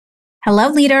Hello,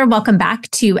 leader. Welcome back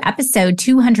to episode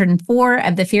 204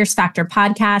 of the Fierce Factor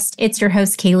podcast. It's your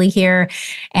host, Kaylee here,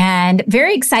 and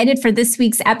very excited for this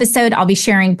week's episode. I'll be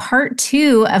sharing part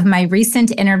 2 of my recent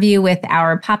interview with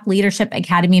our Pop Leadership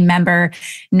Academy member,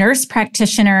 nurse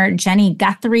practitioner Jenny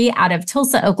Guthrie out of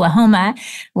Tulsa, Oklahoma.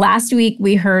 Last week,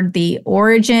 we heard the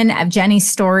origin of Jenny's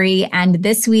story, and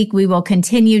this week we will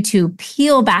continue to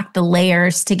peel back the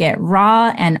layers to get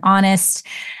raw and honest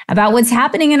about what's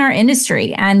happening in our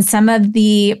industry and some of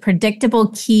the predictable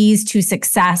keys to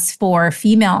success for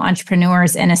female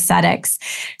entrepreneurs in aesthetics.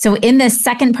 So in this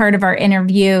second part of our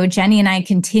interview, Jenny and I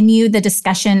continue the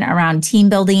discussion around team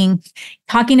building,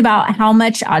 talking about how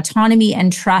much autonomy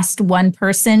and trust one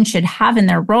person should have in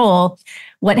their role,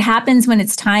 what happens when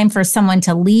it's time for someone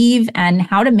to leave, and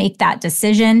how to make that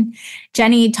decision.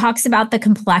 Jenny talks about the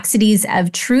complexities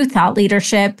of true thought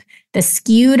leadership, the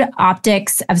skewed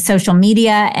optics of social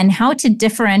media, and how to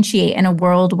differentiate in a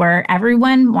world where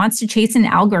everyone wants to chase an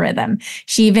algorithm.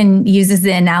 She even uses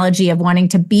the analogy of wanting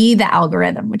to be the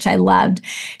algorithm, which I loved.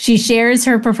 She shares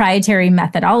her proprietary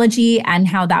methodology and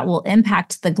how that will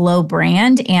impact the Glow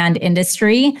brand and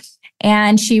industry.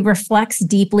 And she reflects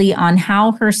deeply on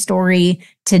how her story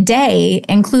today,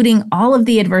 including all of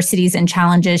the adversities and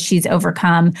challenges she's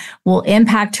overcome, will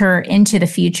impact her into the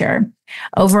future.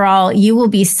 Overall, you will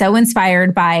be so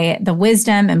inspired by the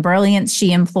wisdom and brilliance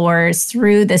she implores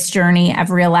through this journey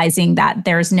of realizing that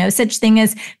there's no such thing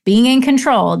as being in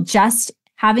control, just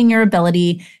having your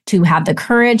ability to have the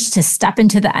courage to step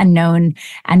into the unknown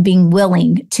and being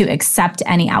willing to accept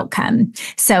any outcome.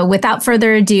 So without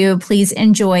further ado, please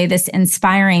enjoy this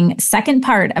inspiring second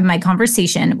part of my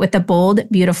conversation with the bold,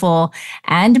 beautiful,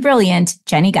 and brilliant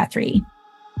Jenny Guthrie.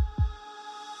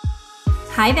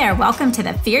 Hi there. Welcome to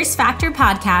the Fierce Factor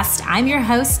podcast. I'm your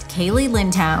host, Kaylee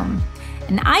Lindholm.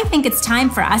 And I think it's time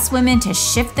for us women to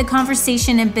shift the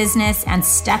conversation in business and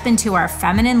step into our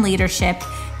feminine leadership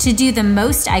to do the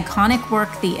most iconic work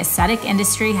the aesthetic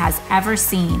industry has ever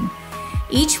seen.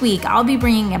 Each week, I'll be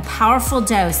bringing a powerful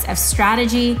dose of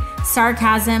strategy,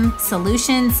 sarcasm,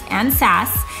 solutions, and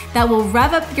sass that will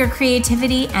rev up your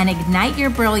creativity and ignite your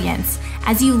brilliance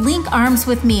as you link arms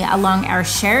with me along our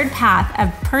shared path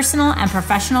of personal and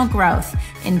professional growth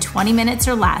in 20 minutes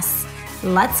or less.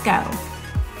 Let's go.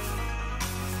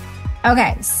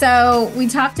 Okay, so we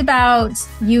talked about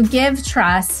you give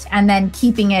trust and then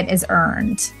keeping it is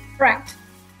earned. Correct.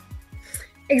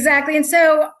 Exactly. And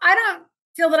so I don't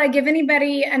feel that I give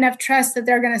anybody enough trust that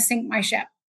they're going to sink my ship.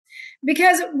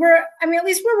 Because at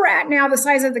least where we're at now, the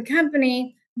size of the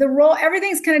company, the role,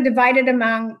 everything's kind of divided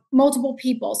among multiple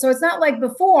people. So it's not like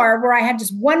before where I had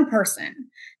just one person.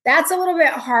 That's a little bit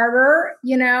harder,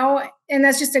 and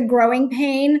that's just a growing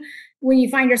pain when you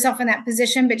find yourself in that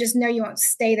position, but just know you won't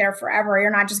stay there forever. You're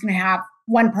not just going to have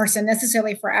one person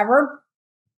necessarily forever.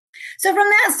 So from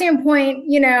that standpoint,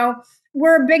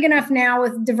 we're big enough now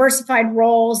with diversified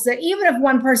roles that even if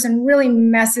one person really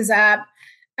messes up,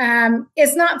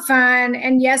 it's not fun.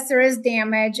 And yes, there is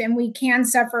damage and we can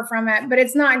suffer from it, but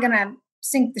it's not going to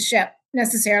sink the ship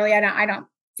necessarily. I don't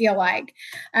feel like.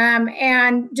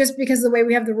 And just because of the way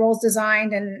we have the roles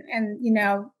designed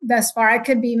and thus far, I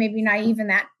could be maybe naive in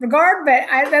that regard, but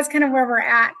that's kind of where we're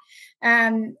at,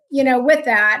 with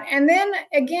that. And then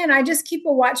again, I just keep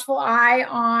a watchful eye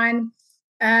on,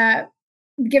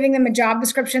 giving them a job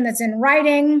description that's in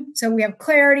writing. So we have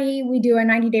clarity. We do a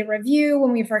 90-day review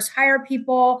when we first hire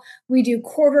people. We do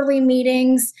quarterly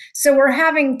meetings. So we're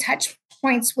having touch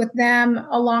points with them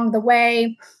along the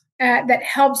way. That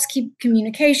helps keep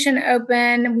communication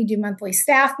open. We do monthly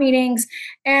staff meetings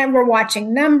and we're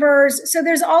watching numbers. So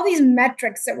there's all these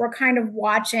metrics that we're kind of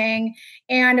watching.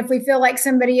 And if we feel like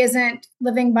somebody isn't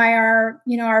living by our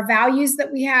values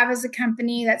that we have as a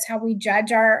company, that's how we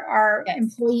judge our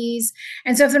employees.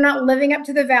 And so if they're not living up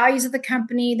to the values of the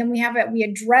company, then we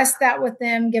address that with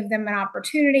them, give them an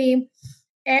opportunity.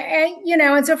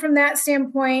 And so from that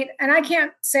standpoint, and I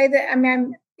can't say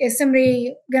that, is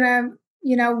somebody going to,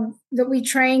 that we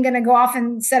train going to go off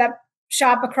and set up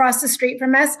shop across the street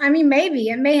from us? Maybe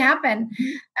it may happen.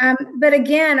 But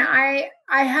again, I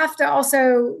have to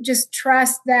also just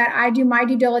trust that I do my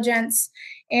due diligence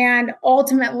and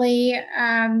ultimately,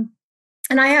 and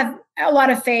I have a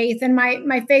lot of faith, and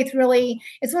my faith really,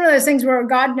 it's one of those things where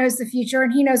God knows the future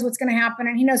and he knows what's going to happen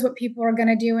and he knows what people are going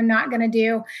to do and not going to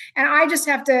do. And I just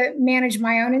have to manage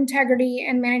my own integrity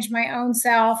and manage my own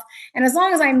self. And as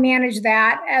long as I manage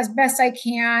that as best I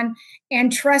can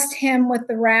and trust him with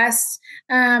the rest,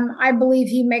 I believe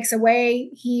he makes a way,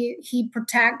 he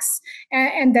protects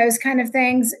and those kind of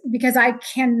things, because I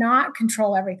cannot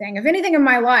control everything. If anything in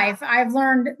my life, I've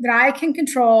learned that I can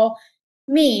control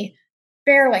me.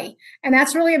 fairly. And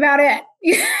that's really about it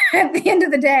at the end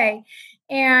of the day.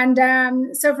 And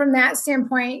so from that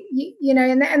standpoint,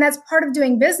 and that's part of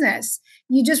doing business.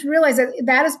 You just realize that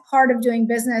that is part of doing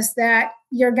business, that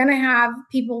you're going to have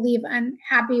people leave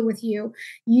unhappy with you.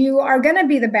 You are going to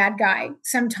be the bad guy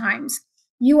sometimes.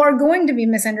 You are going to be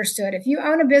misunderstood. If you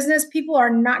own a business, people are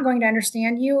not going to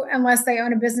understand you unless they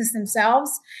own a business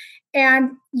themselves.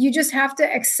 And you just have to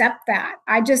accept that.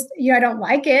 I don't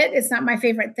like it. It's not my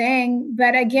favorite thing.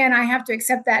 But again, I have to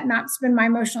accept that, not spend my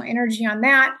emotional energy on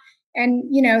that, and,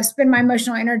 spend my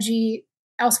emotional energy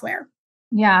elsewhere.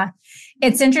 Yeah.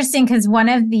 It's interesting because one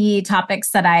of the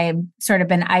topics that I've sort of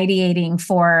been ideating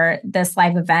for this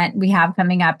live event we have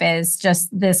coming up is just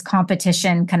this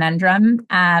competition conundrum.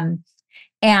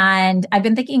 And I've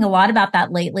been thinking a lot about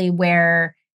that lately,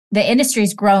 where the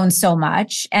industry's grown so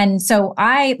much. And so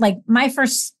I, like, my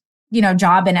first,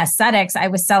 job in aesthetics, I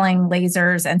was selling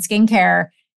lasers and skincare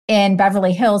in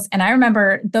Beverly Hills. And I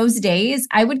remember those days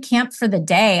I would camp for the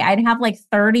day. I'd have like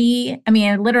 30,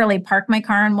 I'd literally park my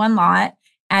car in one lot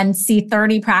and see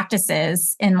 30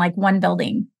 practices in like one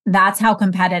building. That's how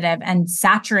competitive and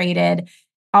saturated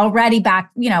already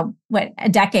back, a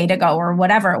decade ago or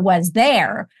whatever it was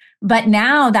there. But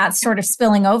now that's sort of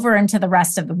spilling over into the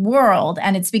rest of the world,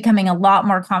 and it's becoming a lot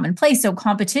more commonplace. So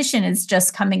competition is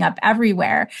just coming up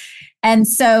everywhere. And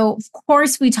so, of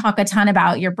course, we talk a ton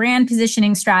about your brand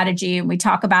positioning strategy, and we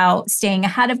talk about staying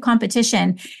ahead of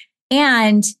competition.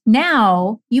 And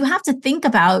now you have to think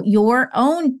about your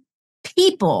own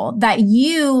people that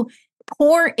you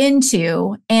pour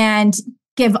into and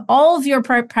give all of your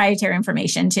proprietary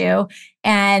information to,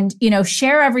 and,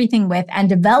 share everything with, and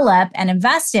develop and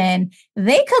invest in.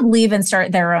 They could leave and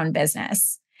start their own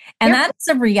business. And that's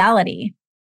a reality.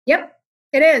 Yep,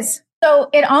 it is. So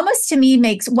it almost to me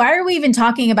makes, why are we even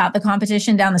talking about the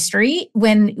competition down the street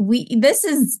when this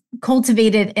is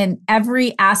cultivated in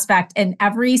every aspect and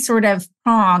every sort of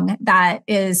prong that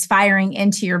is firing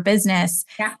into your business,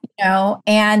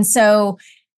 And so,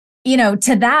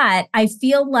 to that, I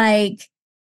feel like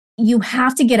you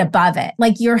have to get above it.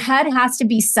 Like your head has to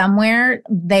be somewhere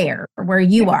there where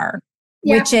you are,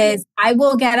 which is, I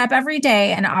will get up every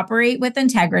day and operate with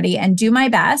integrity and do my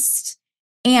best.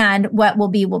 And what will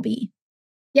be, will be.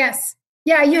 Yes.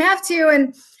 Yeah, you have to.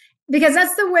 And because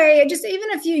that's the way, just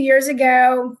even a few years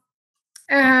ago,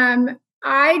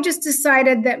 I just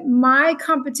decided that my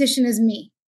competition is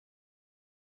me.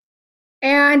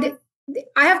 And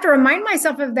I have to remind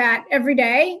myself of that every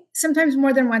day, sometimes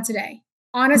more than once a day,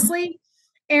 honestly.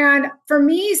 And for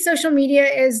me, social media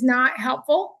is not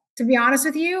helpful, to be honest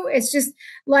with you. It's just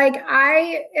like,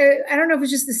 I don't know if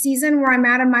it's just the season where I'm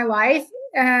at in my life,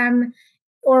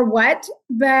 or what,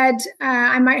 but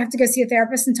I might have to go see a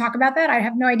therapist and talk about that. I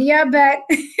have no idea. But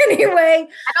anyway.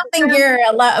 I don't think you're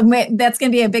that's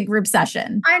going to be a big group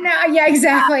session. I know. Yeah,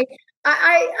 exactly.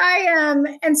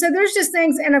 And so there's just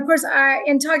things. And of course,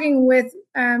 in talking with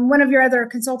one of your other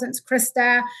consultants,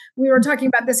 Krista, we were talking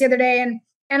about this the other day,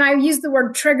 and I used the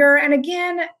word trigger. And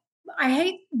again, I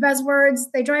hate buzzwords.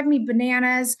 They drive me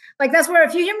bananas. Like, that's where,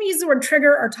 if you hear me use the word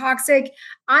trigger or toxic,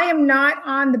 I am not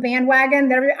on the bandwagon.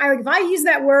 If I use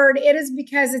that word, it is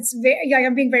because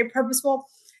I'm being very purposeful.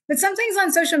 But some things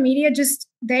on social media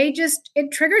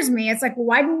it triggers me. It's like, well,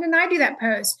 why didn't I do that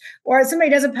post? Or somebody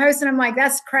does a post and I'm like,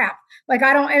 that's crap. Like,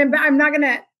 I am not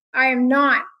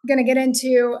gonna get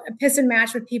into a piss and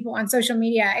match with people on social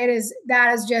media.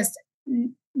 That is just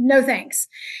no thanks.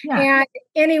 Yeah. And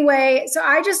anyway, so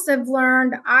I just have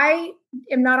learned I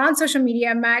am not on social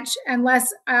media much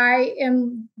unless I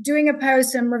am doing a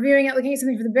post and reviewing it, looking at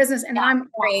something for the business, and I'm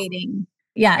creating.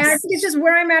 Yes. And I think it's just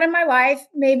where I'm at in my life.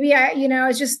 Maybe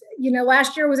it's just,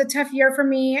 last year was a tough year for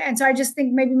me. And so I just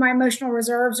think maybe my emotional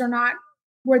reserves are not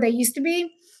where they used to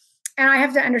be. And I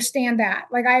have to understand that.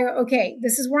 Like,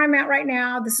 this is where I'm at right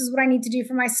now. This is what I need to do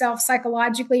for myself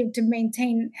psychologically to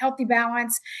maintain healthy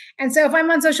balance. And so if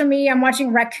I'm on social media, I'm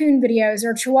watching raccoon videos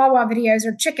or chihuahua videos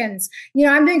or chickens,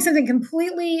 I'm doing something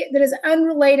completely that is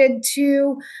unrelated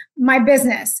to my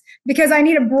business because I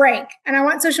need a break. And I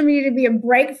want social media to be a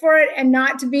break for it and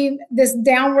not to be this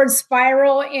downward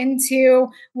spiral into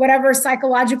whatever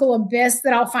psychological abyss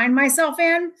that I'll find myself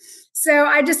in. So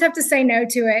I just have to say no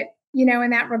to it. In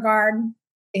that regard.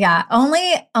 Yeah.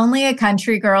 Only a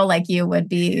country girl like you would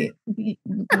be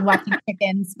watching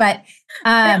chickens, but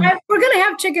we're going to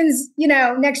have chickens,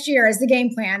 next year as the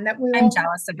game plan that we will. I'm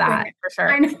jealous of that for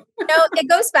sure. It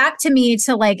goes back to me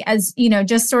to like, as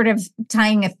just sort of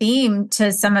tying a theme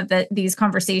to some of these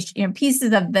conversation,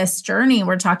 pieces of this journey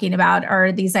we're talking about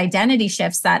are these identity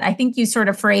shifts that I think you sort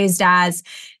of phrased as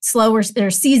slower,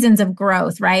 there's seasons of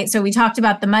growth, right? So we talked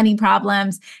about the money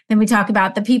problems, then we talk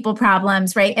about the people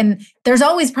problems, right? And there's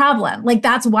always problem. Like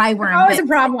that's why we're always a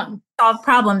problem. Solve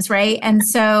problems, right? And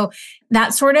so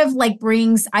that sort of like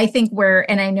brings, I think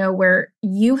and I know where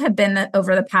you have been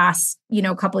over the past,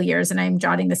 couple of years, and I'm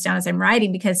jotting this down as I'm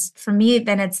writing, because for me,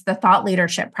 then it's the thought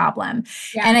leadership problem.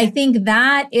 Yeah. And I think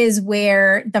that is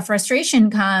where the frustration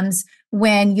comes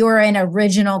when you're an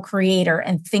original creator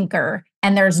and thinker,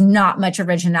 and there's not much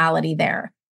originality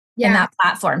there in that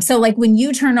platform. So like when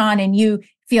you turn on and you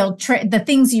feel the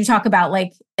things you talk about,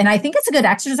 like, and I think it's a good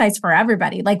exercise for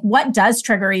everybody. Like what does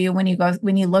trigger you when you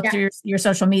look through your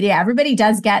social media? Everybody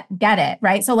does get it,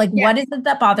 right? So like, what is it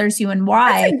that bothers you and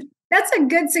why? That's a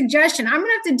good suggestion. I'm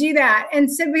gonna have to do that.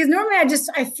 And so, because normally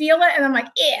I feel it and I'm like,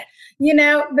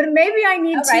 but maybe I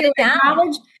need to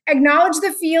acknowledge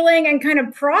the feeling and kind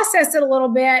of process it a little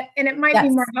bit, and it might be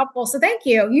more helpful. So thank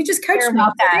you. You just coached me.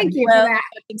 Thank you for that.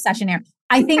 Session here.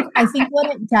 I think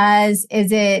what it does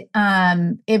is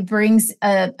it brings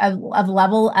a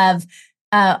level of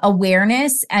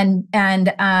awareness and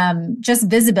just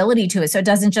visibility to it. So it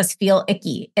doesn't just feel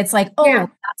icky. It's like,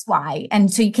 that's why.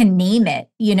 And so you can name it,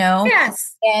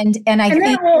 Yes. And I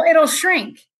think it'll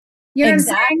shrink. You know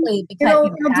exactly, what I'm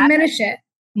saying? It'll diminish it.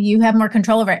 You have more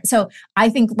control over it. So I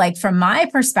think like from my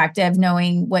perspective,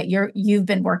 knowing what you've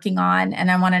been working on,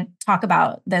 and I want to talk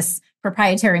about this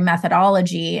proprietary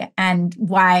methodology and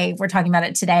why we're talking about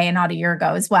it today and not a year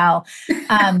ago as well.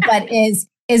 But is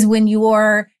when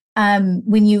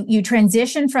when you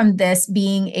transition from this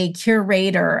being a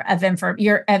curator of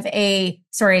a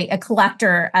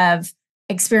collector of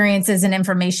experiences and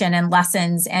information and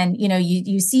lessons, and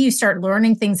you start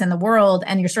learning things in the world,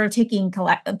 and you're sort of taking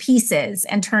pieces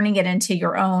and turning it into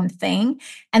your own thing,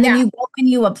 and then you go and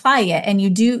you apply it, and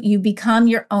you become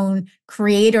your own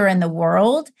creator in the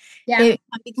world. It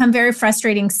can become very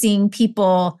frustrating seeing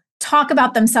people talk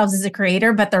about themselves as a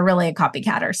creator, but they're really a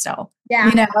copycatter still.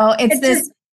 It's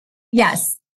this.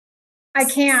 Yes, I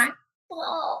can't.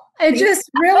 It just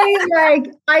really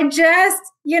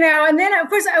and then of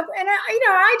course,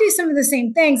 I do some of the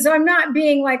same things. So I'm not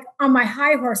being like on my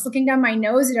high horse looking down my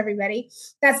nose at everybody.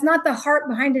 That's not the heart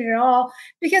behind it at all,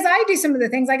 because I do some of the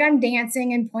things like I'm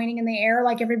dancing and pointing in the air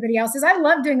like everybody else is. I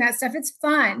love doing that stuff. It's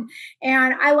fun.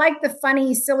 And I like the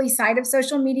funny, silly side of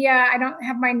social media. I don't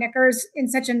have my knickers in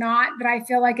such a knot that I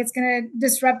feel like it's going to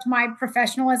disrupt my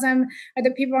professionalism, or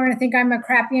that people are going to think I'm a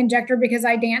crappy injector because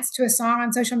I dance to a song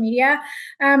on social media.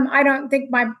 I don't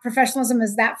think my professionalism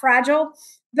is that fragile.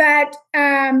 But,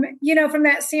 from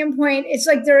that standpoint, it's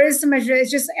like there is so much, it's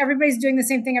just everybody's doing the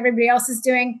same thing everybody else is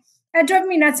doing. It drove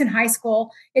me nuts in high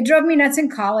school. It drove me nuts in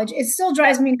college. It still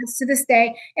drives me nuts to this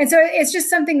day. And so it's just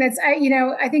something that's, I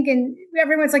think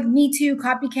everyone's like, me too,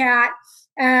 copycat,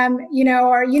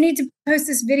 or you need to post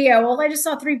this video. Well, I just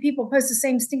saw 3 people post the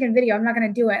same stinking video. I'm not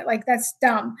going to do it. Like, that's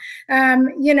dumb.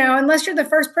 Unless you're the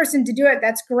first person to do it,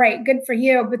 that's great. Good for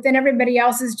you. But then everybody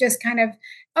else is just kind of,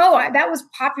 that was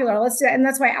popular. Let's do that. And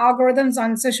that's why algorithms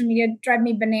on social media drive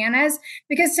me bananas,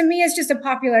 because to me, it's just a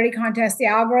popularity contest. The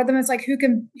algorithm is like, who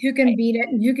can beat it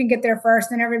and who can get there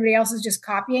first, and everybody else is just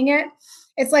copying it.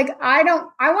 It's like, I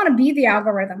want to be the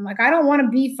algorithm. Like, I don't want to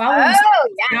be following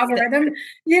the algorithm.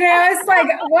 It's like,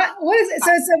 what is it?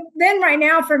 So then right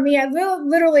now for me, I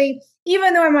literally,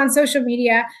 even though I'm on social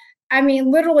media, I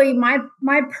mean, literally my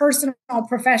personal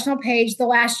professional page the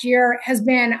last year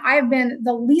I've been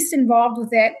the least involved with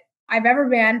it I've ever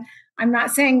been. I'm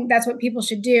not saying that's what people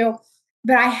should do,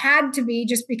 but I had to be,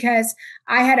 just because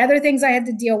I had other things I had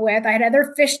to deal with. I had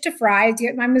other fish to fry. To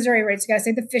get my Missouri roots, got to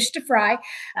say the fish to fry.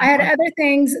 I had other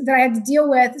things that I had to deal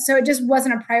with. So it just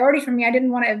wasn't a priority for me. I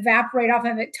didn't want to evaporate off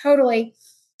of it totally.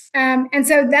 And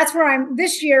so that's where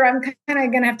this year, I'm kind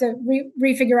of going to have to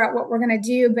refigure out what we're going to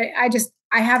do. But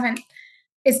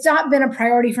it's not been a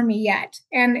priority for me yet.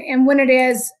 And when it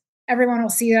is, everyone will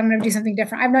see that I'm going to do something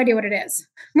different. I have no idea what it is.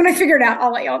 When I figure it out,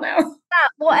 I'll let y'all know. Yeah,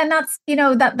 well, and that's,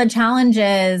 that the challenge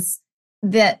is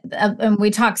that, and we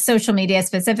talk social media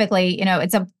specifically,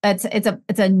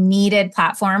 it's a needed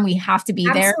platform. We have to be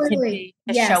Absolutely.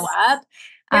 there to show up.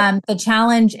 Yep. The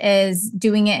challenge is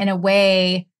doing it in a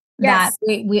way that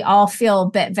we all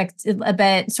feel a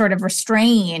bit sort of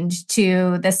restrained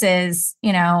to. This is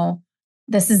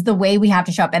the way we have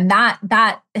to show up. And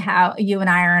that how you and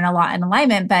I are in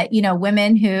alignment. But,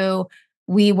 women who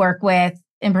we work with,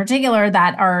 in particular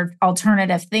that are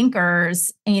alternative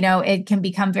thinkers, it can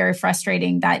become very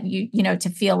frustrating that to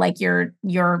feel like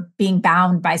you're being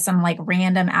bound by some like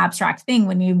random abstract thing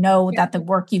when that the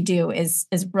work you do is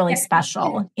really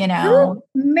special, Who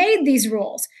made these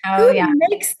rules? Oh, Who yeah.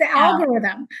 makes the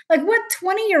algorithm? Like what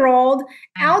 20-year-old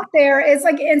out there is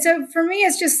like, and so for me,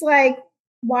 it's just like,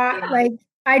 why, like,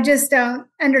 I just don't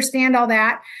understand all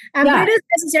that. But it is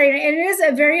necessary. And it is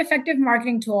a very effective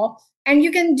marketing tool. And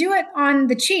you can do it on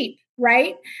the cheap,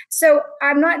 right? So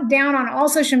I'm not down on all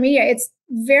social media.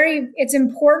 It's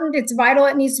important. It's vital.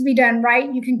 It needs to be done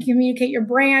right. You can communicate your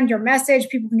brand, your message.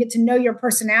 People can get to know your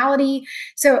personality.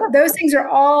 So those things are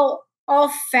all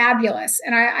fabulous.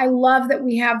 And I love that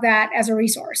we have that as a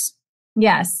resource.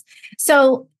 Yes.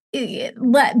 So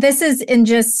this is in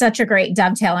just such a great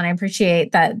dovetail. And I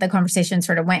appreciate that the conversation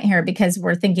sort of went here because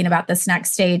we're thinking about this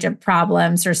next stage of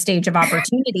problems or stage of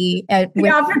opportunity.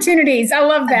 The opportunities. I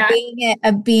love that.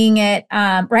 Being it,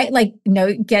 right. Like,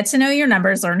 get to know your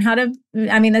numbers, learn how to,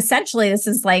 essentially this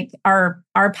is like our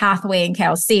pathway in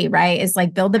KLC, right? Is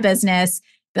like build the business,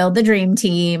 build the dream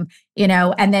team,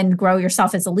 and then grow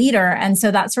yourself as a leader. And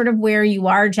so that's sort of where you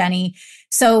are, Jenny.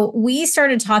 So we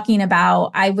started talking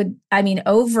about,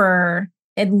 over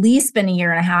at least been a year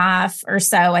and a half or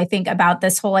so, I think, about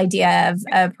this whole idea of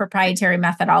a proprietary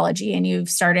methodology. And you've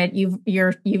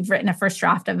written a first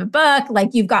draft of a book.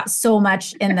 Like you've got so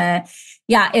much in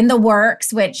the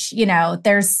works, which,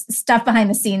 there's stuff behind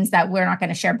the scenes that we're not going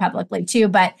to share publicly too.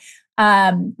 But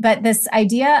this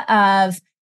idea of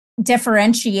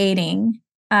differentiating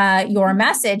your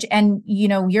message and,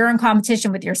 you're in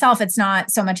competition with yourself. It's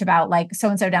not so much about like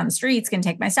so-and-so down the street's going to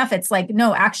take my stuff. It's like,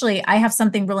 no, actually I have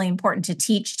something really important to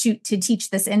teach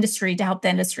this industry to help the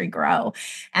industry grow.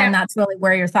 And that's really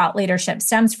where your thought leadership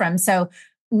stems from. So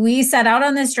we set out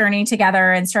on this journey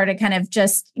together and started kind of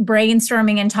just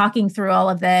brainstorming and talking through all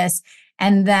of this.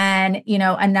 And then,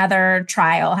 another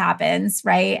trial happens,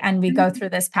 right? And we go through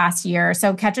this past year.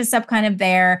 So catch us up kind of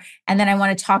there. And then I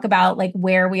want to talk about like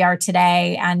where we are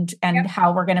today and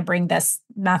how we're going to bring this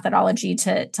methodology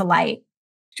to light.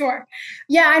 Sure.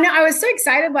 Yeah, I know. I was so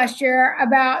excited last year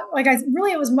about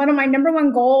it was one of my number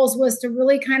one goals was to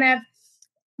really kind of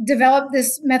develop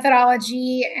this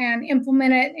methodology and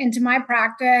implement it into my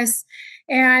practice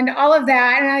and all of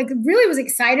that. And I really was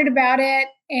excited about it.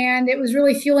 And it was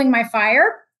really fueling my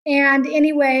fire. And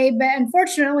anyway, but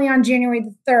unfortunately on January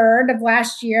the 3rd of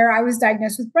last year, I was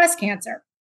diagnosed with breast cancer.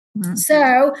 Mm-hmm.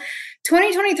 So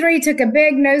 2023 took a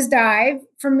big nosedive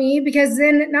for me because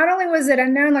then not only was it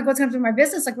unknown, like what's going to happen to my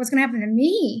business, like what's going to happen to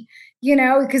me,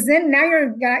 because then now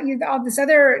you've all this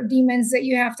other demons that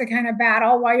you have to kind of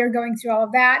battle while you're going through all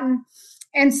of that.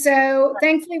 And so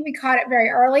thankfully we caught it very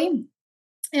early.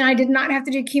 And I did not have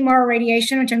to do chemo or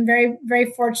radiation, which I'm very,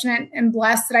 very fortunate and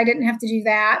blessed that I didn't have to do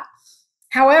that.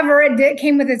 However, it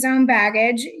came with its own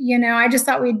baggage. I just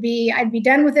thought I'd be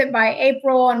done with it by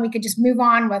April and we could just move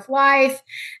on with life.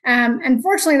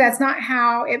 Unfortunately, that's not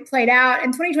how it played out.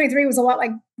 And 2023 was a lot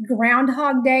like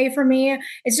Groundhog Day for me.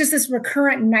 It's just this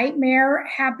recurrent nightmare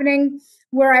happening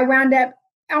where I wound up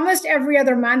almost every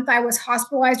other month I was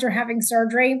hospitalized or having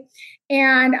surgery.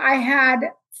 And I had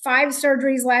 5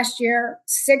 surgeries last year,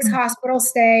 6 hospital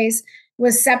stays,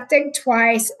 was septic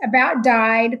twice, about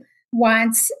died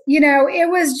once. It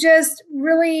was just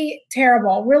really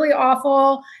terrible, really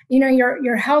awful.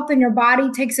 Your health and your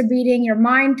body takes a beating, your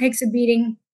mind takes a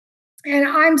beating. And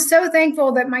I'm so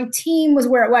thankful that my team was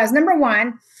where it was. Number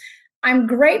one, I'm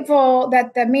grateful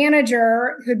that the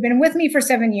manager who'd been with me for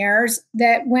 7 years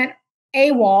that went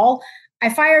AWOL, I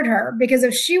fired her because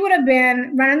if she would have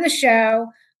been running the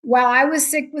show while I was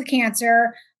sick with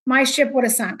cancer, my ship would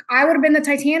have sunk. I would have been the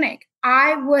Titanic.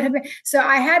 I would have been. So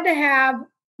I had to have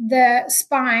the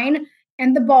spine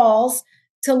and the balls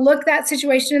to look that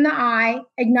situation in the eye,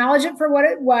 acknowledge it for what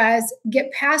it was,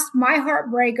 get past my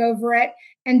heartbreak over it,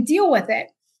 and deal with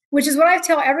it, which is what I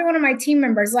tell every one of my team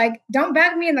members. Like, don't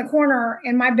back me in the corner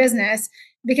in my business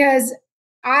because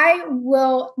I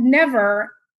will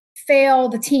never fail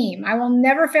the team. I will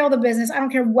never fail the business. I don't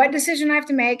care what decision I have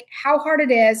to make, how hard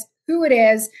it is, who it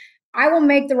is. I will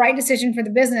make the right decision for the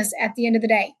business at the end of the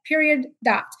day, period,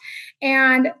 dot.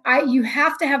 And you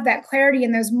have to have that clarity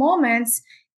in those moments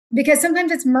because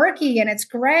sometimes it's murky and it's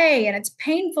gray and it's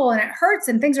painful and it hurts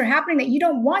and things are happening that you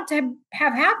don't want to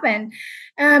have happen.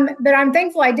 But I'm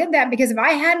thankful I did that because if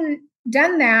I hadn't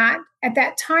done that at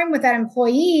that time with that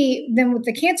employee, then with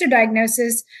the cancer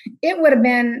diagnosis, it would have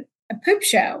been a poop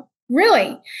show,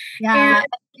 really. Yeah. And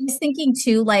I was thinking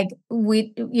too, like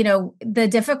the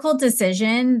difficult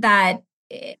decision that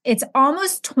it's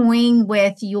almost toying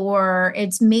with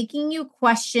it's making you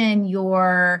question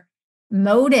your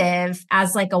motive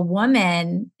as like a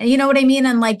woman, you know what I mean?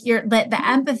 And like the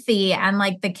empathy and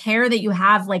like the care that you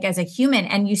have like as a human,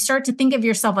 and you start to think of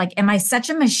yourself like, am I such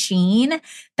a machine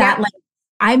that like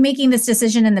I'm making this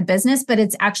decision in the business, but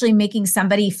it's actually making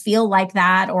somebody feel like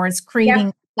that, or it's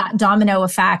creating that domino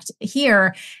effect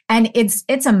here. And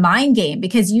it's a mind game,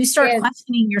 because you start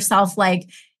questioning yourself, like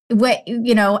what,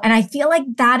 you know, and I feel like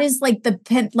that is like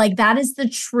that is the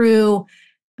true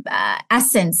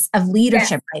essence of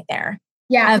leadership right there.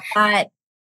 Yeah. Of that,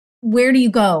 where do you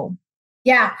go?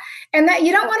 Yeah. And that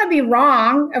you don't want to be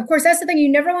wrong. Of course, that's the thing. You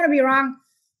never want to be wrong.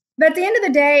 But at the end of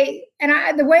the day,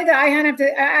 and the way that I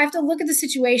have to look at the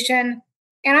situation,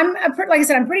 and like I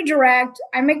said, I'm pretty direct.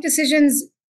 I make decisions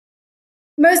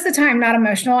most of the time, not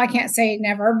emotional. I can't say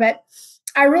never, but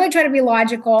I really try to be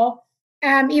logical.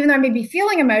 Even though I may be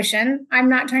feeling emotion, I'm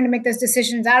not trying to make those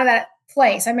decisions out of that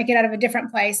place. I make it out of a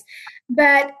different place.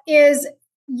 But yes,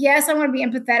 I want to be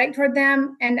empathetic toward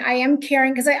them. And I am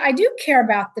caring, because I do care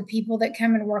about the people that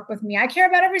come and work with me. I care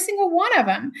about every single one of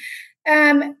them.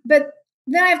 But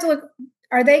then I have to look,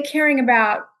 are they caring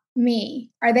about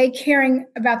me? Are they caring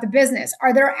about the business?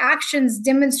 Are their actions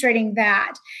demonstrating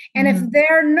that? And if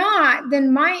they're not,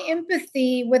 then my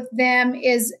empathy with them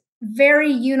is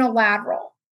very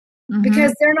unilateral,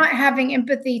 because they're not having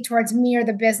empathy towards me or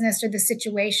the business or the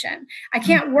situation. I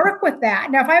can't work with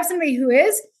that. Now, if I have somebody who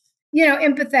is, you know,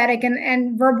 empathetic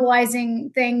and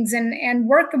verbalizing things and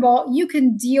workable, you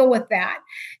can deal with that.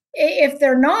 If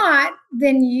they're not,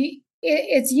 then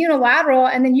it's unilateral,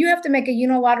 and then you have to make a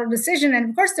unilateral decision. And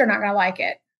of course, they're not going to like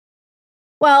it.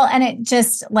 Well, and it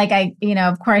just like,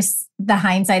 of course, the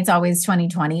hindsight's always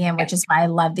 2020, and which is why I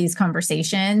love these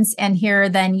conversations. And here,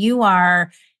 then you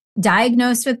are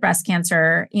diagnosed with breast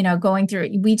cancer, going through,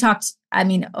 we talked,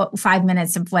 5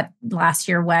 minutes of what last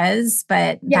year was,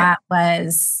 but that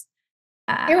was,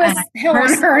 it was hell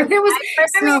on earth. It was,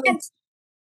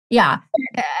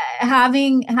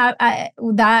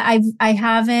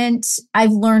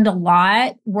 I've learned a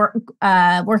lot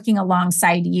working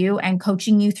alongside you and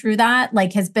coaching you through that,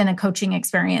 like has been a coaching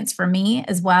experience for me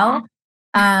as well.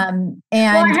 And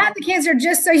I had the cancer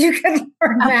just so you could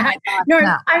learn that.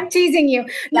 No, I'm teasing you.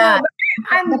 No, but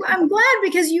I'm glad,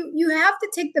 because you have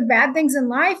to take the bad things in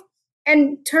life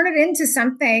and turn it into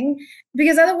something,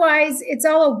 because otherwise it's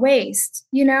all a waste.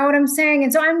 You know what I'm saying?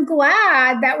 And so I'm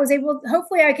glad that was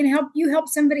hopefully I can help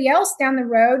somebody else down the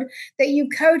road that you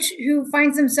coach who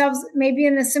finds themselves maybe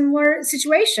in a similar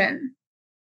situation.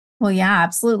 Well, yeah,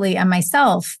 absolutely. And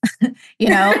myself, right?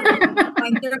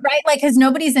 Like, because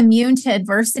nobody's immune to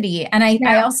adversity. And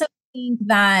I also think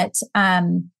that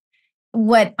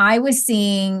what I was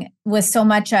seeing was so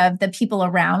much of the people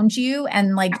around you,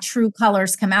 and like true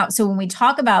colors come out. So when we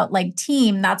talk about like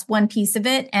team, that's one piece of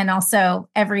it. And also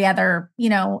every other,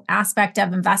 aspect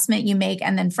of investment you make,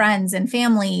 and then friends and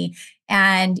family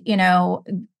and,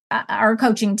 our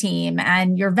coaching team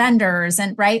and your vendors,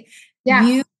 and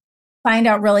you find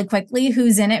out really quickly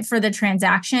who's in it for the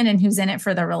transaction and who's in it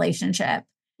for the relationship.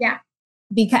 Yeah.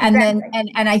 Because,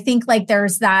 and I think like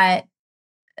there's that,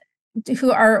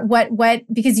 who are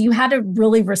because you had to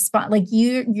really respond, like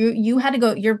you had to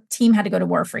go, your team had to go to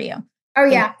war for you. Oh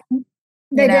yeah,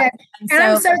 they did. And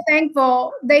I'm so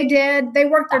thankful they did. They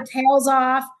worked their tails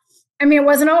off. It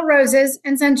wasn't all roses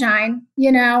and sunshine.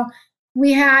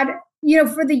 We had,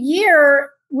 for the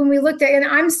year when we looked at, and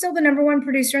I'm still the number one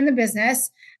producer in the business.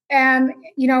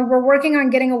 We're working on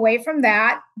getting away from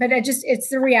that, but it's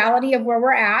the reality of where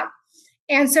we're at.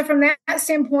 And so from that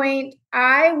standpoint,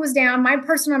 I was down my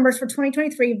personal numbers for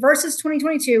 2023 versus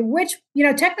 2022, which,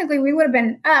 technically we would have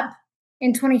been up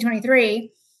in 2023,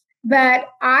 but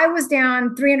I was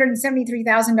down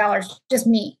 $373,000, just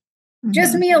me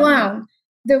alone.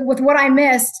 With what I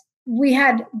missed, we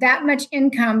had that much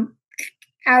income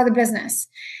out of the business.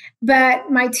 But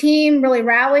my team really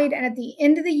rallied. And at the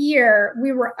end of the year,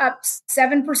 we were up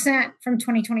 7% from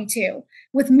 2022,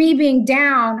 with me being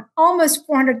down almost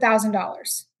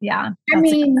 $400,000. Yeah.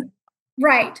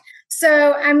 Right.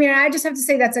 So, I just have to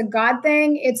say that's a God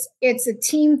thing. It's a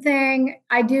team thing.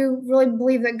 I do really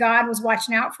believe that God was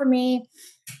watching out for me,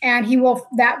 and he will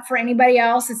that for anybody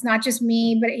else. It's not just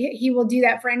me, but he will do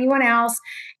that for anyone else.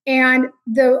 And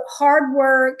the hard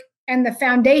work and the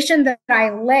foundation that I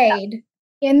laid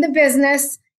in the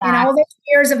business in all those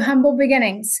years of humble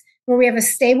beginnings, where we have a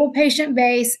stable patient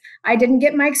base. I didn't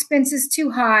get my expenses too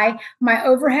high. My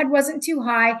overhead wasn't too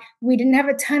high. We didn't have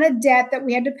a ton of debt that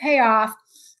we had to pay off.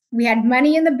 We had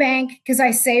money in the bank, because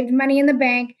I saved money in the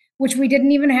bank, which we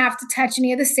didn't even have to touch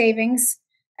any of the savings.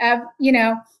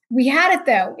 We had it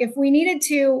though. If we needed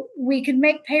to, we could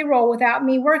make payroll without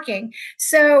me working.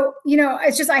 So,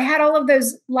 it's just I had all of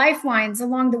those lifelines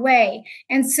along the way.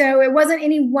 And so it wasn't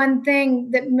any one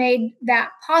thing that made that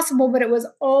possible, but it was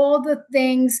all the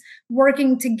things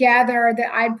working together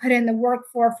that I'd put in the work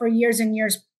for years and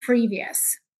years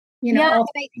previous. I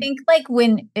think like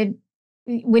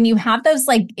when you have those,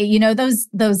 like,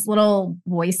 those little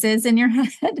voices in your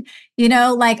head,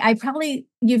 like I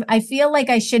feel like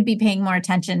I should be paying more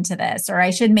attention to this, or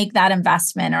I should make that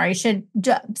investment, or I should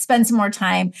spend some more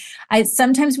time.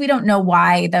 Sometimes we don't know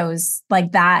why those,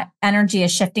 like, that energy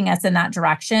is shifting us in that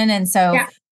direction. And so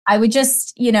I would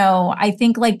just, I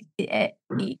think like,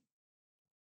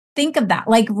 think of that,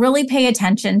 like really pay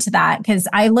attention to that. Because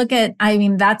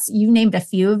you named a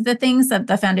few of the things that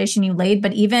the foundation you laid,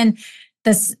 but even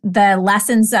the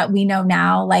lessons that we know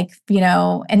now, like,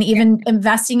 and even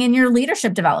investing in your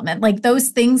leadership development, like those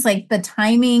things, like the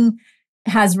timing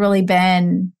has really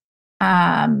been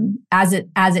as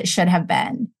it should have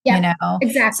been,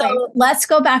 exactly. So let's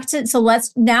go back to,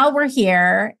 now we're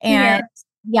here, and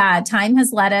time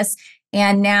has led us.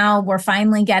 And now we're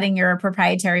finally getting your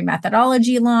proprietary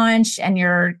methodology launched, and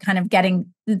you're kind of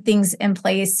getting things in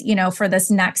place, for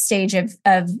this next stage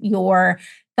of your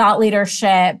thought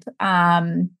leadership,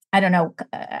 coming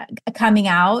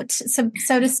out,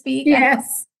 so to speak.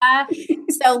 Yes.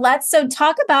 So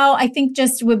talk about, I think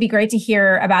just would be great to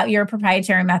hear about your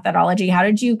proprietary methodology. How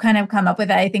did you kind of come up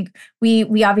with it? I think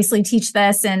we obviously teach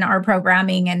this in our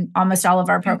programming, and almost all of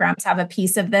our programs have a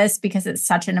piece of this because it's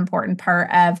such an important part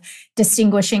of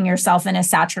distinguishing yourself in a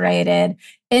saturated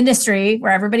industry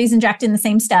where everybody's injecting the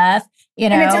same stuff,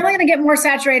 And it's only going to get more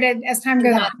saturated as time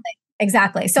goes on.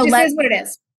 Exactly. So it is what it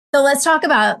is. So let's talk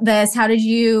about this. How did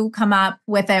you come up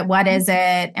with it? What is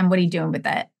it? And what are you doing with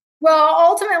it? Well,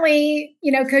 ultimately,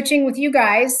 coaching with you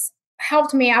guys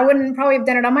helped me. I wouldn't probably have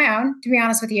done it on my own, to be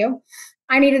honest with you.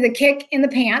 I needed the kick in the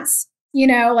pants,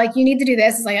 like, you need to do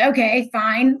this. It's like, okay,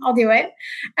 fine, I'll do it.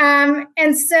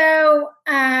 And so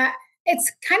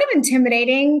it's kind of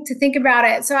intimidating to think about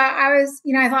it. So I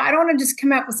thought, I don't want to just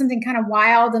come up with something kind of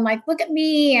wild and like, look at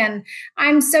me and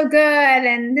I'm so good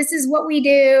and this is what we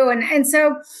do. And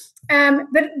so,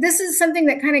 but this is something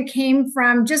that kind of came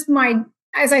from just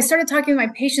as I started talking with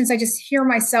my patients, I just hear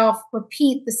myself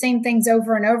repeat the same things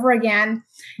over and over again.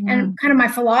 And kind of my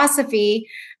philosophy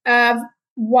of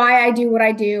why I do what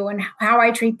I do and how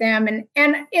I treat them.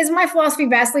 And is my philosophy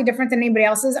vastly different than anybody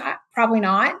else's? Probably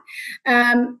not.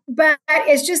 But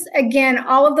it's just, again,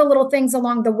 all of the little things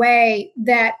along the way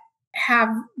that have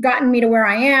gotten me to where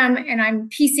I am, and I'm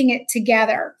piecing it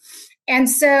together. And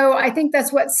so I think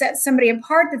that's what sets somebody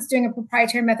apart that's doing a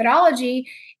proprietary methodology,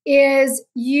 is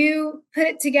you put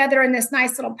it together in this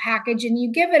nice little package and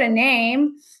you give it a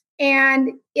name,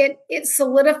 and it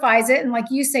solidifies it. And like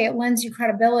you say, it lends you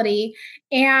credibility,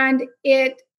 and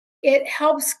it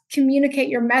helps communicate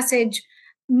your message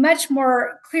much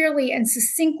more clearly and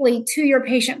succinctly to your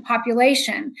patient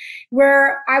population,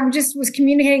 where I just was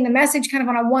communicating the message kind of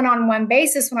on a one-on-one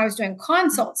basis when I was doing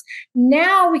consults.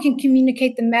 Now we can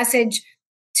communicate the message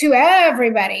to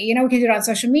everybody. We can do it on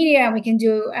social media, and we can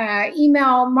do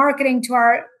email marketing to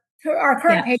our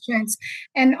current patients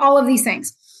and all of these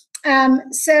things.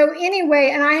 So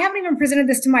anyway, and I haven't even presented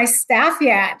this to my staff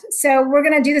yet. So we're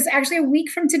going to do this actually a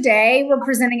week from today. We're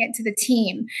presenting it to the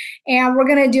team, and we're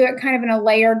going to do it kind of in a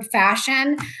layered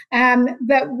fashion.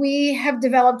 But we have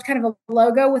developed kind of a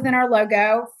logo within our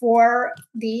logo for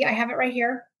I have it right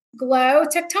here, Glow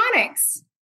Tectonics.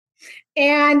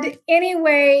 And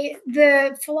anyway,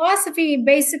 the philosophy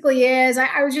basically is,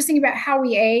 I was just thinking about how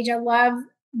we age. I love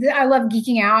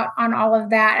geeking out on all of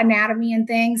that anatomy and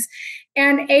things.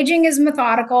 And aging is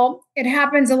methodical. It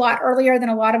happens a lot earlier than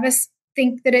a lot of us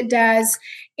think that it does.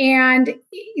 And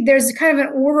there's kind of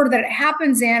an order that it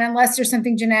happens in, unless there's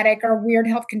something genetic or weird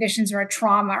health conditions or a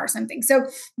trauma or something. So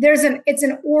it's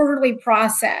an orderly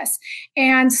process.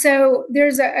 And so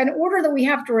there's an order that we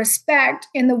have to respect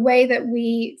in the way that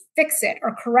we fix it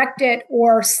or correct it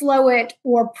or slow it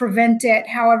or prevent it,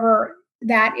 however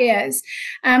that is.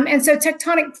 And so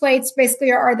tectonic plates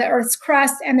basically are the Earth's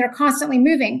crust, and they're constantly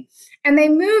moving. And they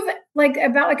move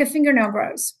about like a fingernail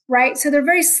grows, right? So they're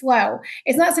very slow.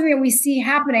 It's not something that we see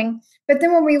happening. But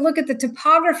then when we look at the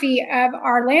topography of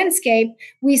our landscape,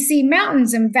 we see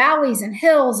mountains and valleys and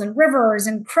hills and rivers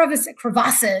and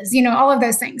crevasses, all of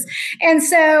those things. And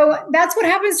so that's what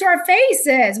happens to our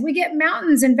faces. We get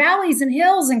mountains and valleys and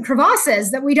hills and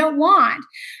crevasses that we don't want.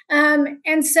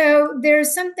 And so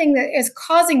there's something that is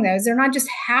causing those. They're not just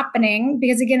happening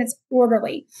because, again, it's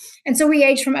orderly. And so we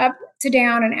age from up to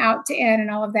down and out to in and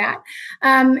all of that.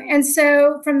 And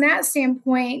so from that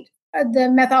standpoint,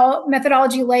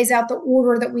 methodology lays out the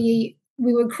order that we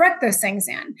would correct those things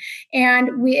in. And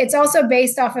it's also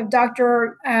based off of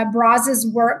Dr. Braz's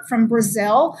work from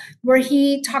Brazil, where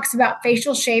he talks about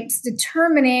facial shapes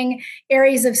determining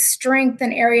areas of strength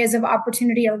and areas of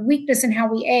opportunity or weakness in how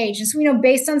we age. And so we know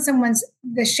based on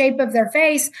the shape of their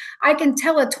face, I can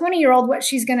tell a 20-year-old what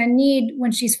she's going to need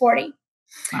when she's 40.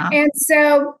 Wow. And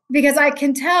so, because I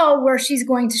can tell where she's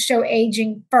going to show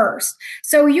aging first.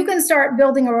 So you can start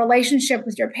building a relationship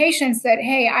with your patients that,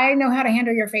 hey, I know how to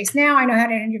handle your face now. I know how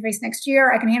to handle your face next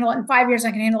year. I can handle it in 5 years.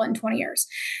 I can handle it in 20 years.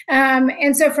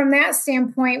 And so from that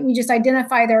standpoint, we just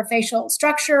identify their facial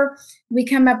structure. We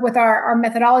come up with our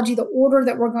methodology, the order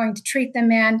that we're going to treat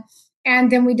them in,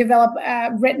 and then we develop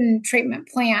a written treatment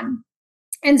plan.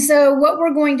 And so what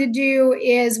we're going to do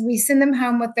is we send them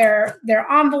home with their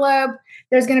envelope.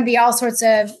 There's going to be all sorts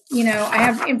of, I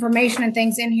have information and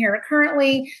things in here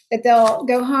currently that they'll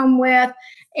go home with.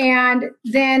 And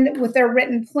then with their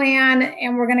written plan,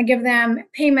 and we're going to give them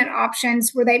payment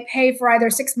options where they pay for either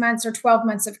 6 months or 12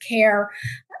 months of care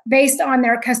based on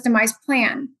their customized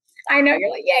plan. I know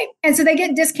you're like, yay. And so they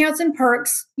get discounts and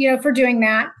perks, for doing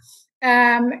that.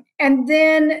 And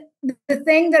then the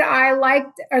thing that I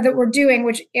liked or that we're doing,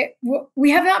 which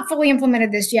we have not fully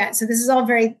implemented this yet. So this is all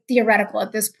very theoretical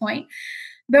at this point,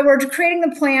 but we're creating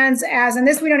the plans and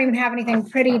this, we don't even have anything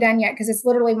pretty done yet because it's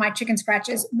literally my chicken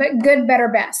scratches, but good, better,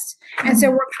 best. And so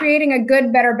we're creating a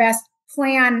good, better, best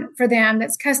plan for them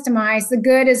that's customized. The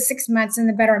good is 6 months and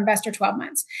the better and best are 12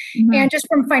 months. Mm-hmm. And just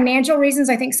from financial reasons,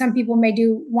 I think some people may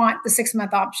want the 6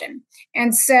 month option.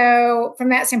 And so from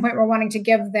that standpoint, we're wanting to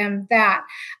give them that.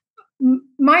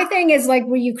 My thing is like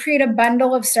where you create a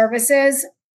bundle of services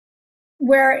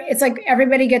where it's like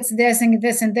everybody gets this and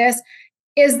this and this.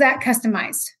 Is that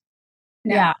customized?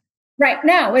 No. Yeah. Right.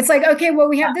 No, it's like, okay, well,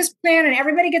 we have this plan and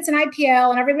everybody gets an IPL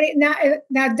and everybody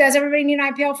now does everybody need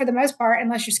an IPL for the most part,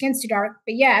 unless your skin's too dark,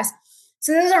 but yes.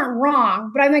 So those aren't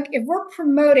wrong. But I'm like, if we're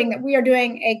promoting that we are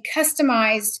doing a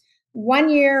customized 1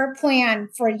 year plan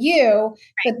for you,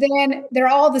 but then they're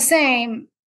all the same,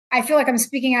 I feel like I'm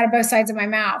speaking out of both sides of my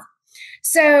mouth.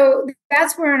 So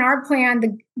that's where in our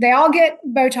plan, they all get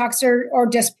Botox or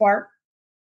Dysport.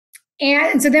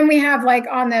 And so then we have like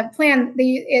on the plan,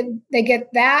 they get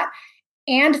that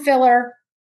and filler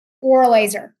or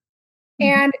laser.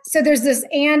 Mm-hmm. And so there's this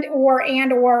and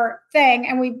or thing,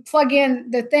 and we plug in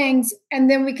the things, and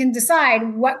then we can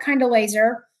decide what kind of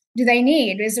laser do they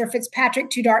need. Is there Fitzpatrick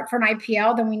too dark for an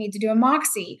IPL? Then we need to do a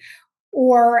Moxie.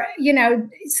 Or,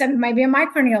 maybe a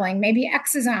microneedling, maybe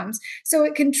exosomes. So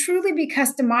it can truly be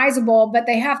customizable, but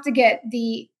they have to get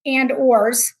the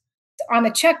and/ors on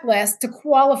the checklist to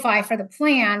qualify for the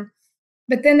plan.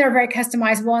 But then they're very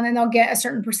customizable, and then they'll get a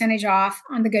certain percentage off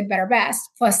on the good, better, best,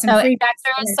 plus some free.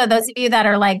 So those of you that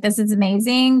are like, this is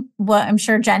amazing, well, I'm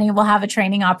sure Jenny will have a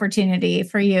training opportunity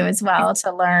for you as well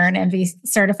to learn and be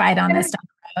certified on this down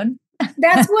the road.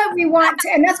 That's what we want to,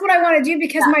 and that's what I want to do,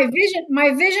 because my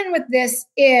vision with this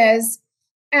is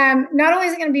not only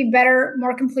is it going to be better,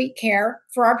 more complete care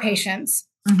for our patients.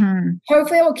 Mm-hmm.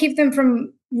 Hopefully it will keep them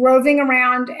from roving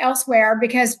around elsewhere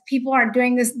because people aren't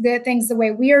doing the things the way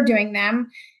we are doing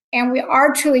them, and we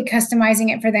are truly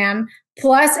customizing it for them.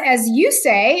 Plus, as you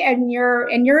say, and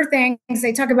your things,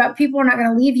 they talk about people are not going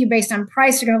to leave you based on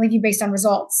price; they're going to leave you based on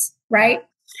results, right?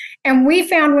 And we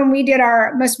found when we did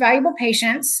our most valuable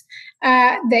patients,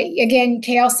 that again,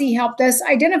 KLC helped us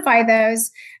identify those.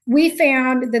 We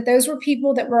found that those were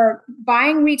people that were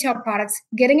buying retail products,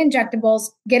 getting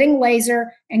injectables, getting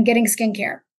laser, and getting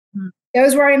skincare. Mm-hmm.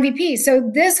 Those were our MVPs.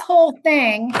 So this whole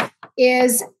thing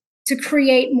is to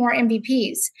create more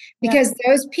MVPs, because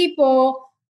those people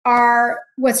are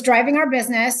what's driving our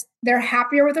business. They're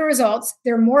happier with the results.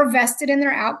 They're more vested in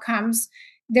their outcomes.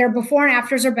 Their before and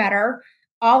afters are better.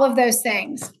 All of those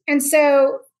things. And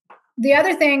so the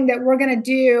other thing that we're going to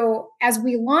do as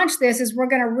we launch this is we're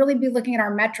going to really be looking at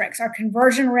our metrics, our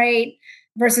conversion rate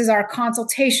versus our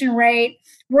consultation rate.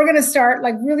 We're going to start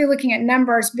like really looking at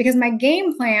numbers, because my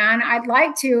game plan, I'd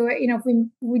like to, if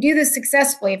we do this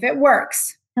successfully, if it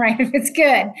works, right, if it's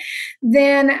good,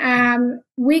 then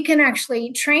we can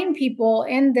actually train people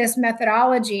in this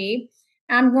methodology.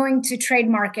 I'm going to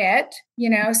trademark it,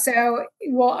 so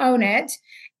we'll own it.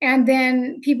 And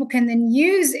then people can then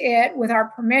use it with our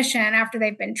permission after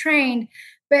they've been trained.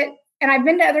 And I've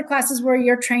been to other classes where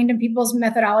you're trained in people's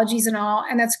methodologies and all,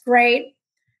 and that's great.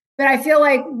 But I feel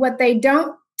like what they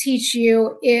don't teach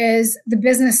you is the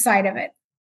business side of it.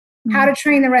 how to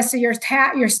train the rest of your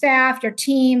staff, your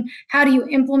team, how do you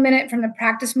implement it from the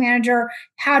practice manager,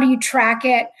 how do you track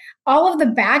it, all of the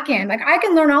back end. Like I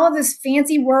can learn all of this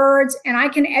fancy words and I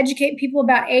can educate people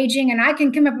about aging and I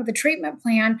can come up with a treatment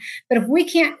plan. But if we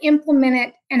can't implement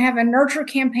it and have a nurture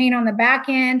campaign on the back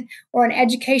end or an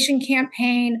education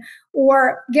campaign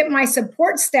or get my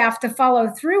support staff to follow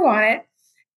through on it,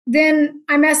 then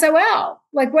I'm SOL.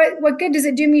 Like what good does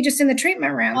it do me just in the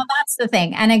treatment room? Well, that's the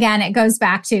thing. And again, it goes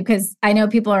back to, because I know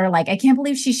people are like, I can't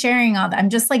believe she's sharing all that. I'm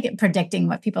just like predicting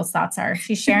what people's thoughts are.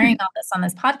 She's sharing all this on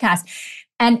this podcast.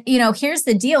 And, here's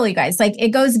the deal, you guys, like it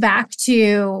goes back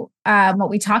to what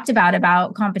we talked about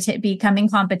becoming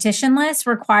competitionless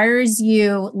requires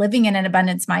you living in an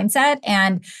abundance mindset.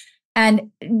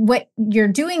 And what you're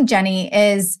doing, Jenny,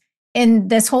 is in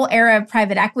this whole era of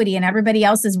private equity and everybody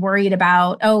else is worried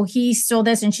about, oh, he stole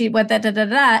this and she, what, da, da, da,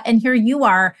 da. And here you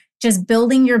are just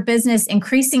building your business,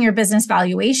 increasing your business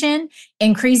valuation,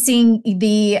 increasing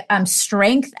the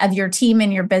strength of your team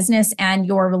and your business and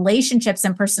your relationships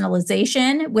and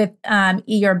personalization with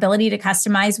your ability to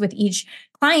customize with each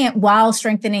client while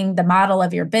strengthening the model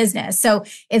of your business. So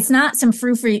it's not some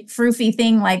froofy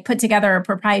thing like put together a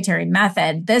proprietary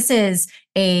method. This is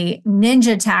a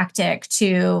ninja tactic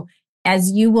to,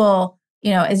 as you will,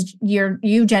 as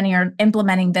you, Jenny, are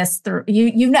implementing this through,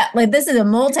 like this is a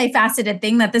multifaceted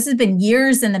thing that this has been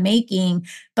years in the making,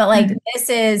 but like this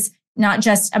is not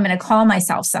just, I'm going to call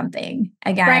myself something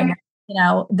again,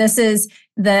 right. This is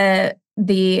the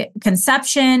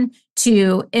conception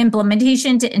to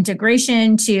implementation, to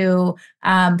integration, to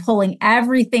pulling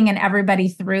everything and everybody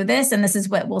through this. And this is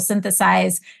what will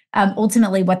synthesize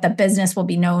ultimately what the business will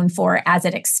be known for as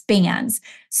it expands.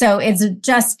 So it's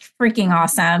just freaking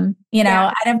awesome,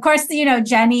 And of course,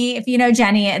 Jenny, if you know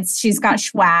Jenny, she's got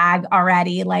swag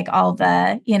already, like all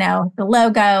the, the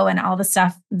logo and all the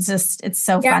stuff. It's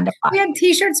so fun to watch. We had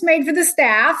t-shirts made for the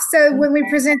staff. So when we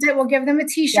present it, we'll give them a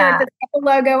t-shirt that's got the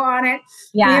logo on it.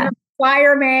 Yeah. We have a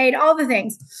flyer made, all the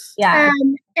things. Yeah.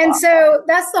 And so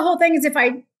that's the whole thing is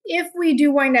if we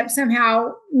do wind up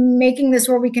somehow making this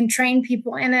where we can train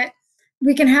people in it,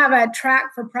 we can have a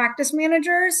track for practice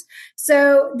managers.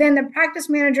 So then the practice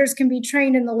managers can be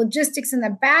trained in the logistics and the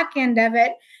back end of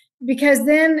it, because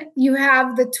then you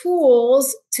have the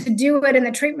tools to do it in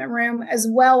the treatment room, as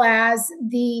well as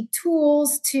the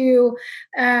tools to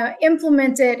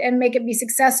implement it and make it be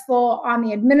successful on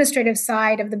the administrative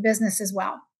side of the business as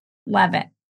well. Love it.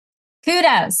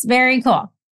 Kudos. Very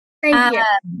cool. Thank you.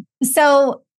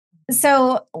 So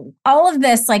all of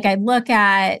this, like I look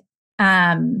at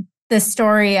the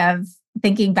story of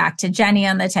thinking back to Jenny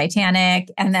on the Titanic,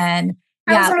 and then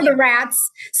I was one of the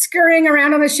rats scurrying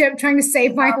around on the ship trying to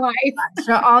save my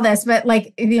life. All this, but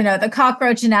like, the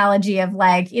cockroach analogy of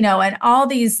like, and all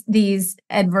these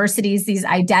adversities, these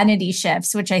identity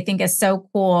shifts, which I think is so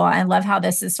cool. I love how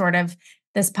this is sort of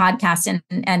this podcast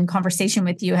and conversation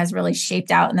with you has really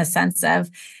shaped out in the sense of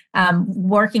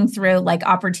working through like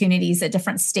opportunities at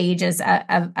different stages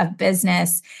of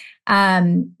business.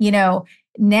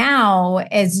 Now,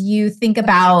 as you think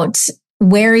about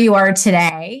where you are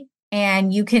today,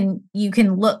 and you can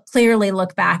clearly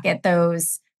look back at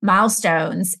those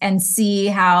milestones and see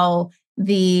how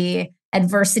the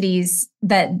adversities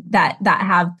that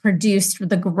have produced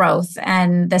the growth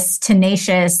and this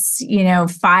tenacious,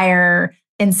 fire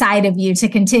inside of you to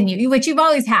continue, which you've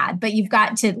always had, but you've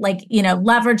got to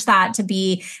leverage that to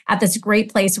be at this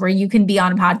great place where you can be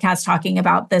on a podcast talking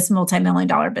about this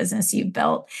multi-million-dollar business you've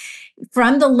built.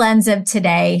 From the lens of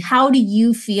today, how do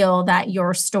you feel that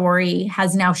your story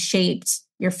has now shaped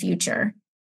your future?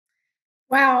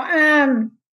 Wow.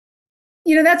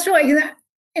 That's really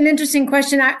an interesting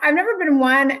question. I've never been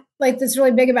one like that's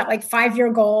really big about like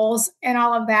 5-year goals and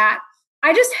all of that.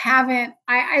 I just haven't.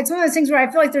 It's one of those things where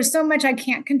I feel like there's so much I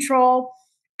can't control.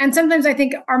 And sometimes I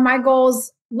think, are my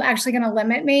goals actually going to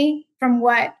limit me from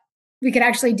what we could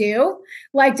actually do?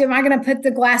 Like, am I going to put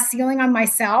the glass ceiling on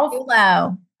myself?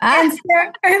 Hello.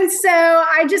 And so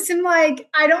I just am like,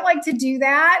 I don't like to do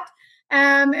that.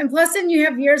 And plus then you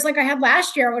have years like I had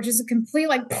last year, which is a complete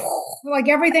like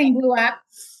everything blew up.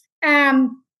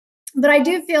 But I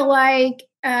do feel like,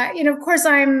 of course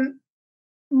I'm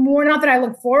more, not that I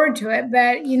look forward to it,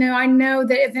 but, I know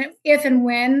that if and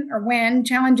when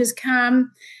challenges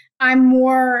come, I'm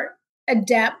more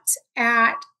adept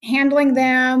at handling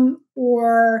them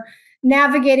or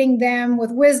navigating them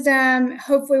with wisdom,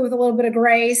 hopefully with a little bit of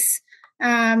grace,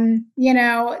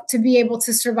 to be able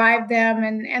to survive them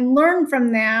and learn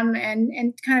from them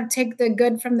and kind of take the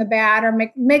good from the bad or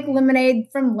make lemonade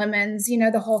from lemons,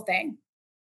 the whole thing.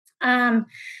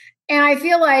 And I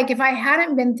feel like if I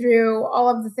hadn't been through all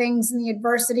of the things and the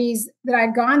adversities that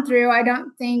I'd gone through, I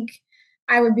don't think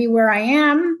I would be where I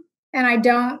am. And I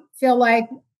don't feel like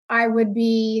I would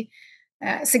be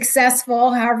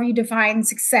successful, however you define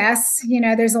success.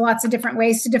 There's lots of different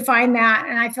ways to define that.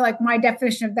 And I feel like my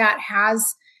definition of that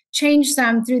has changed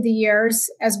some through the years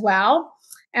as well.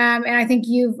 And I think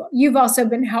you've also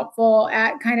been helpful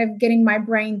at kind of getting my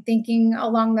brain thinking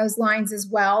along those lines as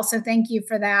well. So thank you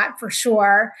for that, for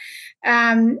sure.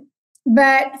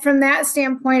 But from that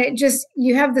standpoint,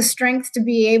 you have the strength to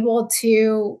be able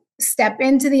to step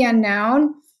into the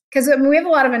unknown, because we have a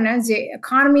lot of unknowns. The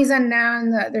economy is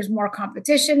unknown. There's more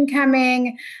competition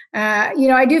coming.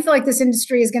 I do feel like this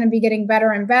industry is going to be getting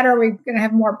better and better. We're going to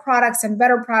have more products and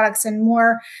better products and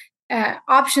more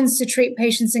options to treat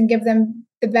patients and give them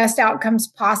the best outcomes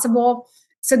possible.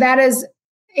 So that is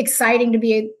exciting to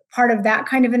be a part of that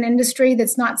kind of an industry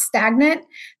that's not stagnant,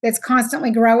 that's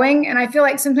constantly growing. And I feel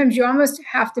like sometimes you almost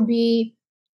have to be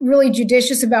really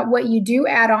judicious about what you do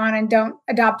add on and don't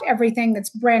adopt everything that's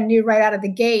brand new right out of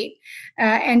the gate,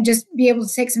 and just be able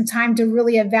to take some time to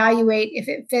really evaluate if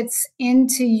it fits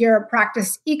into your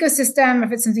practice ecosystem,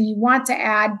 if it's something you want to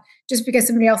add. Just because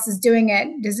somebody else is doing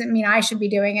it doesn't mean I should be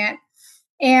doing it.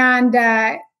 And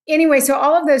anyway, so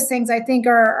all of those things I think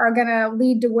are going to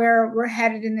lead to where we're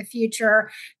headed in the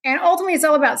future. And ultimately, it's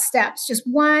all about steps, just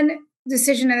one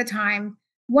decision at a time,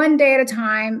 one day at a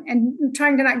time, and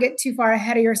trying to not get too far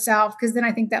ahead of yourself, because then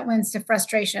I think that lends to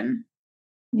frustration.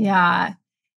 Yeah.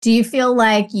 Do you feel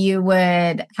like you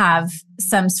would have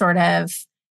some sort of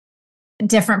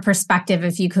different perspective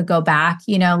if you could go back?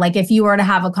 Like if you were to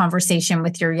have a conversation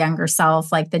with your younger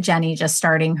self, like the Jenny just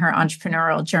starting her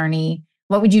entrepreneurial journey,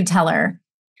 what would you tell her?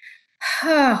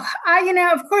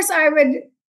 Of course, I would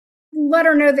let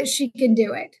her know that she can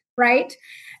do it, right?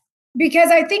 Because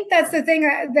I think that's the thing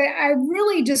that I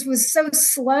really just was so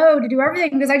slow to do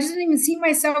everything, because I just didn't even see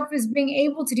myself as being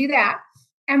able to do that.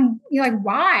 And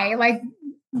why?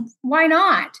 Why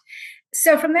not?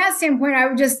 So from that standpoint, I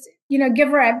would just, give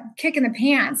her a kick in the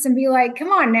pants and be like, come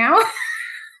on now,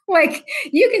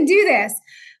 you can do this.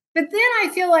 But then I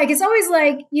feel like it's always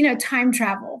time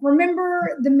travel.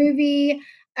 Remember the movie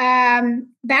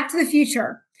Back to the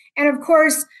Future? And of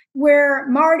course, where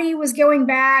Marty was going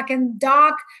back and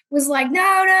Doc was like, no,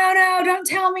 don't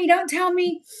tell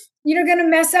me. You're going to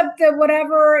mess up the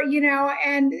whatever,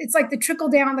 and it's like the trickle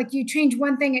down, like you change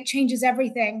one thing, it changes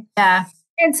everything. Yeah.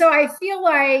 And so I feel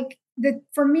like that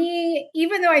for me,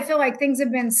 even though I feel like things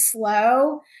have been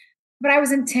slow, but I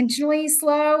was intentionally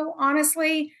slow,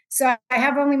 honestly. So I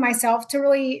have only myself to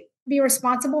really be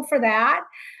responsible for that.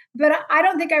 But I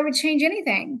don't think I would change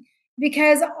anything,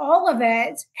 because all of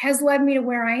it has led me to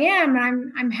where I am.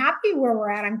 And I'm happy where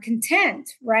we're at. I'm content,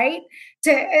 right?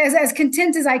 As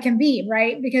content as I can be,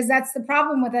 right? Because that's the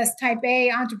problem with us type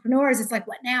A entrepreneurs. It's like,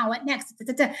 what now? What next?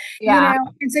 Yeah.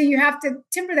 And so you have to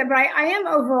temper that. But I am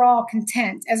overall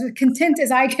content as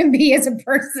I can be as a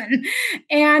person.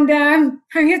 And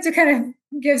I have to kind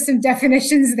of give some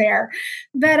definitions there.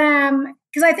 But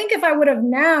because I think if I would have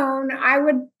known, I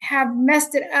would have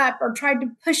messed it up or tried to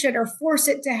push it or force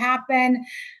it to happen,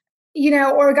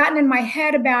 or gotten in my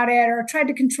head about it or tried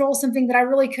to control something that I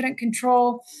really couldn't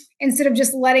control, instead of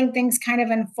just letting things kind of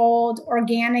unfold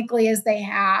organically as they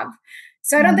have.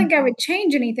 So I don't think I would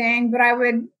change anything, but I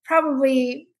would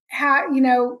probably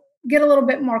get a little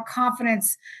bit more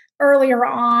confidence earlier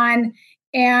on,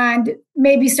 and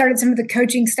maybe started some of the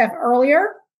coaching stuff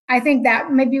earlier. I think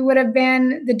that maybe would have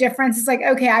been the difference. It's like,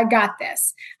 okay, I got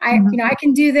this. I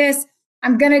can do this.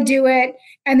 I'm going to do it.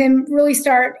 And then really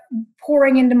start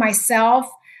pouring into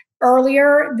myself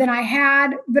earlier than I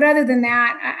had. But other than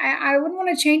that, I wouldn't want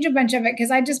to change a bunch of it, because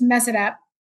I just mess it up.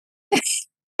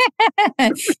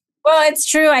 Well, it's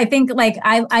true. I think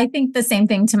I think the same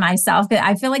thing to myself.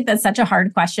 I feel like that's such a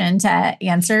hard question to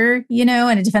answer,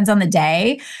 and it depends on the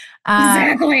day.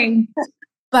 Exactly.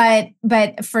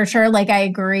 But for sure, I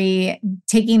agree,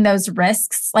 taking those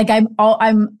risks.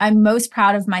 I'm most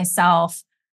proud of myself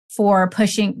for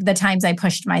pushing the times I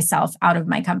pushed myself out of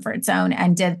my comfort zone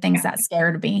and did things that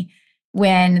scared me,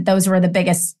 when those were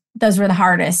the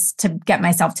hardest to get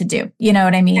myself to do. You know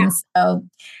what I mean? Yeah. So,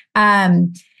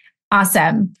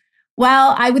 awesome.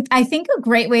 Well, I think a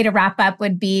great way to wrap up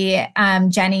would be,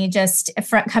 Jenny, just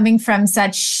coming from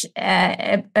such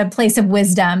a place of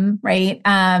wisdom, right?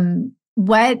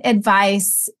 What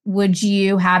advice would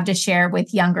you have to share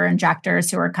with younger injectors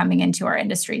who are coming into our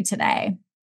industry today?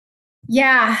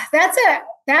 Yeah, that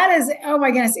is, oh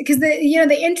my goodness. Because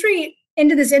the entry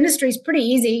into this industry is pretty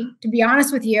easy, to be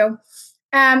honest with you.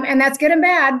 And that's good and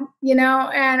bad, and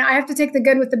I have to take the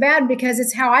good with the bad because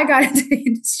it's how I got into the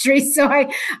industry. So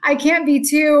I can't be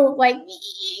too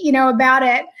about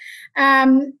it.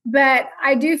 But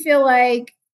I do feel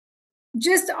like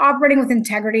just operating with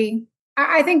integrity.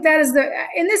 I think that is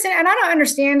in this, and I don't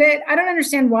understand it. I don't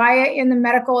understand why in the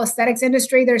medical aesthetics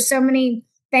industry, there's so many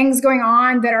things going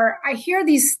on I hear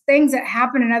these things that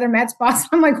happen in other med spas.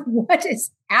 I'm like, what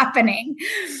is happening?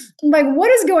 Like,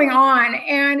 what is going on?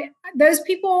 And those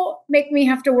people make me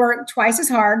have to work twice as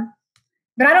hard,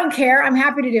 but I don't care. I'm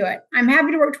happy to do it. I'm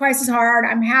happy to work twice as hard.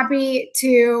 I'm happy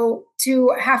to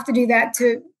have to do that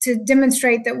to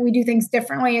demonstrate that we do things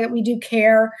differently, that we do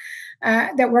care,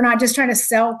 that we're not just trying to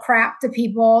sell crap to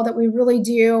people, that we really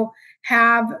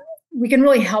we can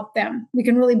really help them. We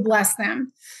can really bless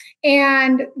them.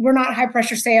 And we're not high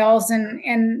pressure sales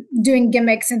and doing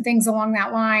gimmicks and things along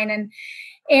that line.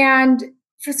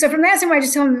 So from that standpoint, I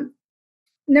just tell them,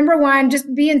 number one, just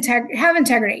have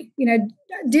integrity,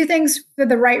 do things for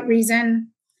the right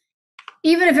reason,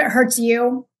 even if it hurts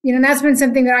you, and that's been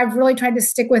something that I've really tried to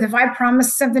stick with. If I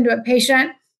promise something to a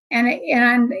patient and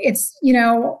it's,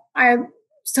 I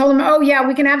told them, oh yeah,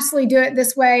 we can absolutely do it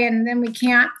this way. And then we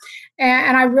can't.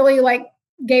 And I really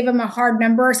gave them a hard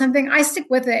number or something, I stick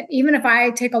with it, even if I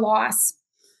take a loss,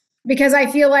 because I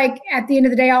feel like at the end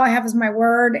of the day, all I have is my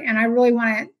word, and I really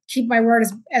want to keep my word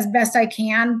as best I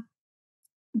can.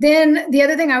 Then the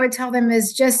other thing I would tell them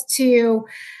is just to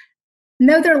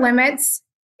know their limits,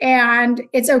 and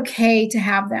it's okay to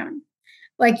have them.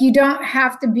 Like, you don't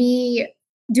have to be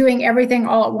doing everything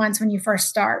all at once when you first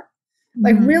start.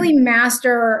 Like, really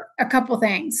master a couple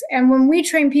things. And when we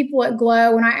train people at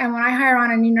Glow, when I hire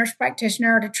on a new nurse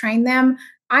practitioner to train them,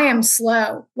 I am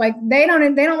slow. Like, they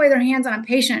don't lay their hands on a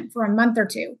patient for a month or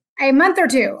two.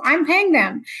 I'm paying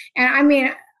them. And I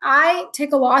mean, I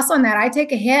take a loss on that. I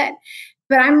take a hit,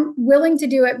 but I'm willing to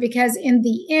do it because in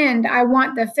the end, I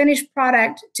want the finished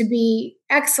product to be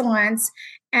excellence.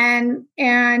 And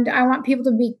I want people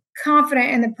to be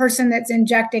confident in the person that's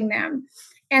injecting them.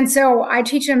 And so I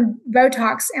teach them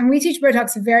Botox, and we teach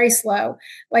Botox very slow.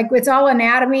 Like, it's all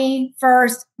anatomy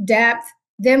first, depth,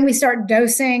 then we start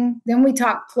dosing, then we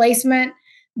talk placement,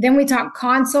 then we talk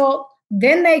consult,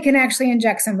 then they can actually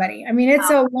inject somebody. I mean, it's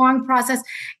a long process.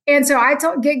 And so I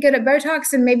get good at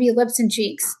Botox and maybe lips and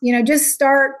cheeks. Just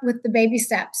start with the baby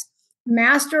steps.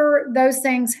 Master those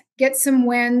things, get some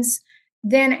wins,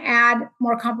 then add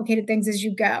more complicated things as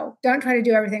you go. Don't try to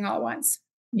do everything all at once.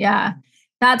 Yeah.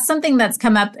 That's something that's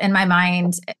come up in my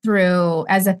mind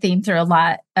as a theme through a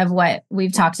lot of what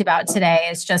we've talked about today,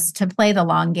 is just to play the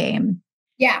long game.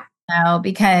 Yeah.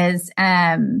 Because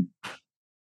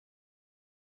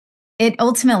it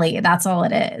ultimately, that's all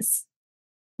it is,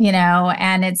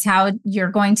 and it's how you're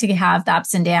going to have the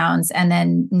ups and downs and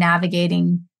then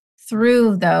navigating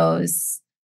through those.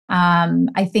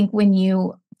 I think when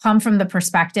you come from the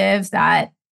perspective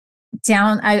that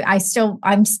I'm still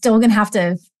going to have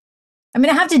to, I'm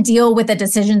going to have to deal with the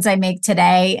decisions I make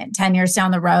today and 10 years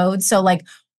down the road. So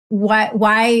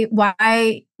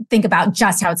why think about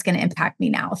just how it's going to impact me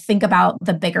now? Think about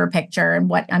the bigger picture and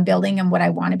what I'm building and what I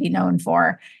want to be known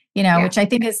for, which I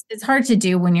think is hard to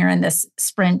do when you're in this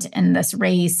sprint and this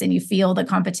race and you feel the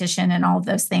competition and all of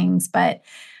those things. But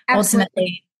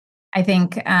ultimately, I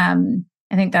think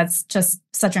that's just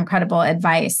such incredible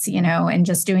advice, and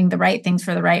just doing the right things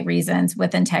for the right reasons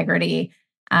with integrity,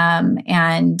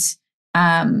 and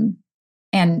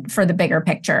for the bigger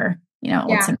picture,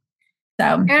 ultimately.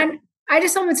 So, and I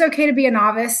just tell them it's okay to be a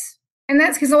novice. And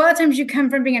that's because a lot of times you come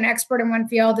from being an expert in one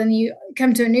field and you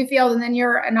come to a new field and then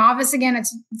you're a novice again.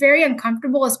 It's very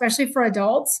uncomfortable, especially for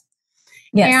adults.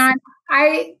 Yes. And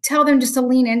I tell them just to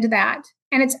lean into that.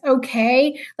 And it's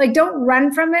okay. Like, don't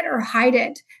run from it or hide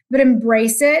it, but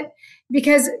embrace it,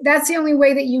 because that's the only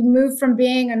way that you move from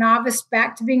being a novice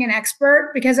back to being an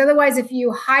expert. Because otherwise, if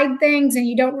you hide things and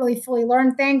you don't really fully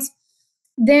learn things,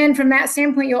 then from that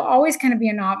standpoint, you'll always kind of be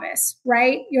a novice,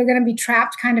 right? You're going to be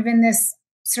trapped kind of in this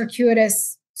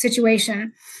circuitous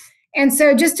situation. And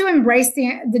so just to embrace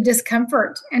the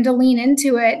discomfort and to lean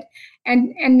into it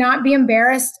and not be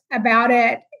embarrassed about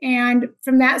it. And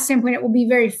from that standpoint, it will be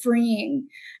very freeing,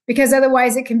 because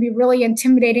otherwise it can be really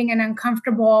intimidating and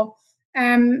uncomfortable.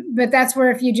 But that's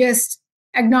where, if you just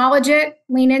acknowledge it,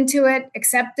 lean into it,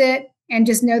 accept it, and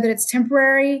just know that it's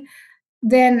temporary,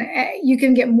 then you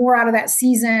can get more out of that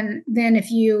season than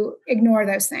if you ignore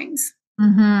those things.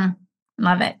 Mm-hmm.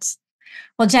 Love it.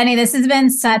 Well, Jenny, this has been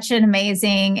such an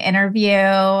amazing interview.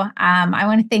 I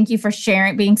want to thank you for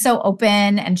being so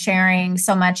open and sharing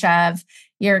so much of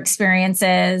your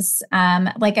experiences.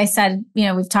 Like I said,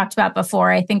 we've talked about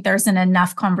before, I think there's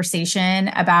enough conversation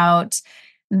about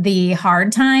the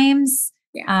hard times.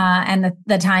 And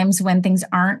the times when things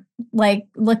aren't like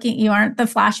you aren't the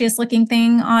flashiest looking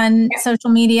thing on social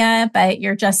media, but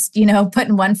you're just,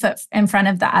 putting one foot in front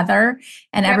of the other,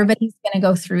 and everybody's going to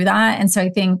go through that. And so I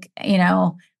think,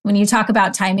 when you talk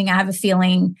about timing, I have a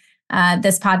feeling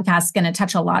this podcast is going to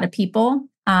touch a lot of people,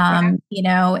 in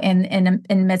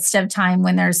midst of time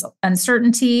when there's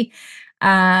uncertainty,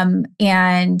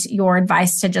 and your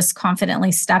advice to just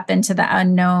confidently step into the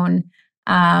unknown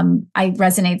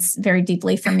resonates very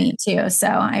deeply for me too. So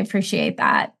I appreciate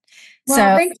that.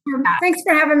 Well, thanks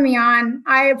for having me on.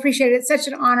 I appreciate it. It's such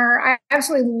an honor. I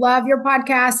absolutely love your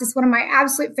podcast. It's one of my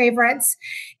absolute favorites.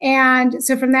 And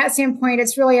so from that standpoint,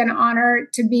 it's really an honor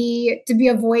to be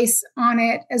a voice on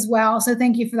it as well. So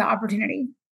thank you for the opportunity.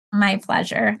 My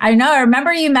pleasure. I know. I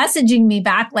remember you messaging me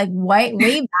back like way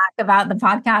back about the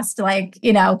podcast,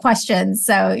 questions.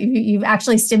 So you've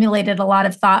actually stimulated a lot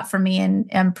of thought for me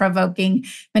and provoking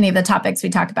many of the topics we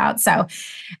talk about. So,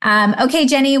 okay,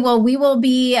 Jenny, well, we will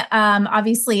be,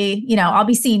 obviously, I'll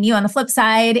be seeing you on the flip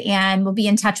side, and we'll be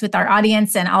in touch with our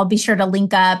audience, and I'll be sure to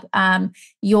link up,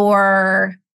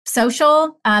 your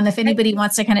social. If anybody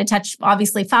wants to kind of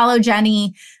obviously follow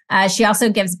Jenny. She also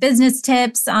gives business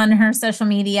tips on her social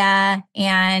media,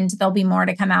 and there'll be more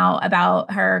to come out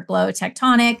about her glow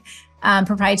tectonic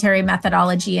proprietary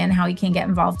methodology and how you can get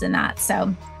involved in that.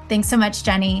 So thanks so much,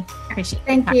 Jenny. Appreciate it.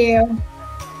 Thank you.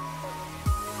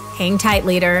 Hang tight,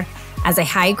 leader. As a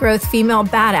high growth female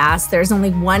badass, there's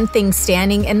only one thing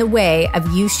standing in the way of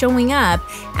you showing up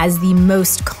as the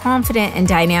most confident and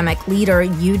dynamic leader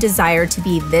you desire to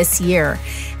be this year.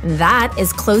 That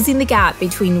is closing the gap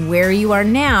between where you are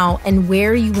now and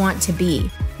where you want to be.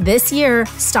 This year,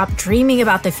 stop dreaming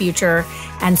about the future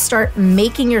and start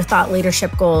making your thought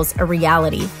leadership goals a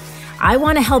reality. I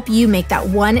want to help you make that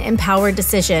one empowered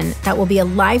decision that will be a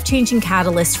life-changing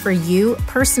catalyst for you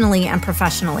personally and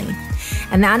professionally.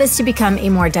 And that is to become a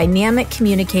more dynamic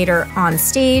communicator on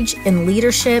stage, in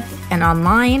leadership, and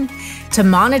online, to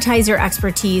monetize your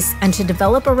expertise, and to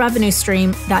develop a revenue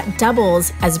stream that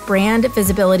doubles as brand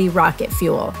visibility rocket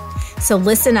fuel. So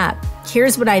listen up.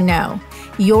 Here's what I know.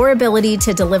 Your ability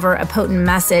to deliver a potent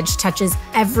message touches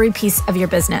every piece of your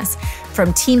business,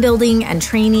 from team building and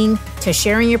training to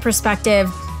sharing your perspective,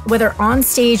 whether on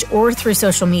stage or through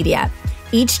social media.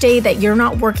 Each day that you're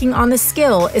not working on the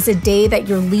skill is a day that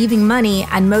you're leaving money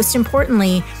and, most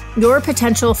importantly, your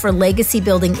potential for legacy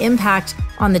building impact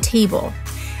on the table.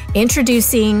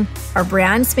 Introducing our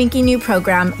brand spanking new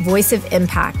program, Voice of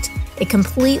Impact, a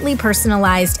completely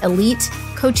personalized elite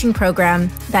coaching program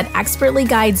that expertly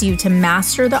guides you to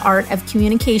master the art of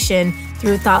communication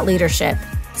through thought leadership,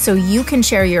 so you can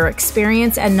share your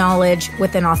experience and knowledge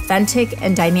with an authentic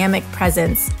and dynamic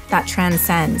presence that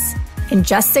transcends. In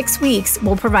just 6 weeks,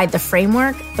 we'll provide the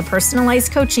framework, the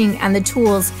personalized coaching, and the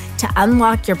tools to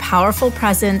unlock your powerful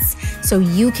presence so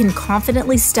you can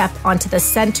confidently step onto the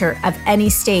center of any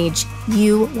stage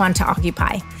you want to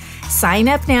occupy. Sign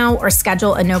up now or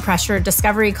schedule a no-pressure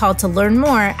discovery call to learn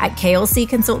more at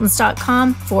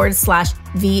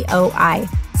klcconsultants.com/VOI.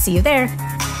 See you there.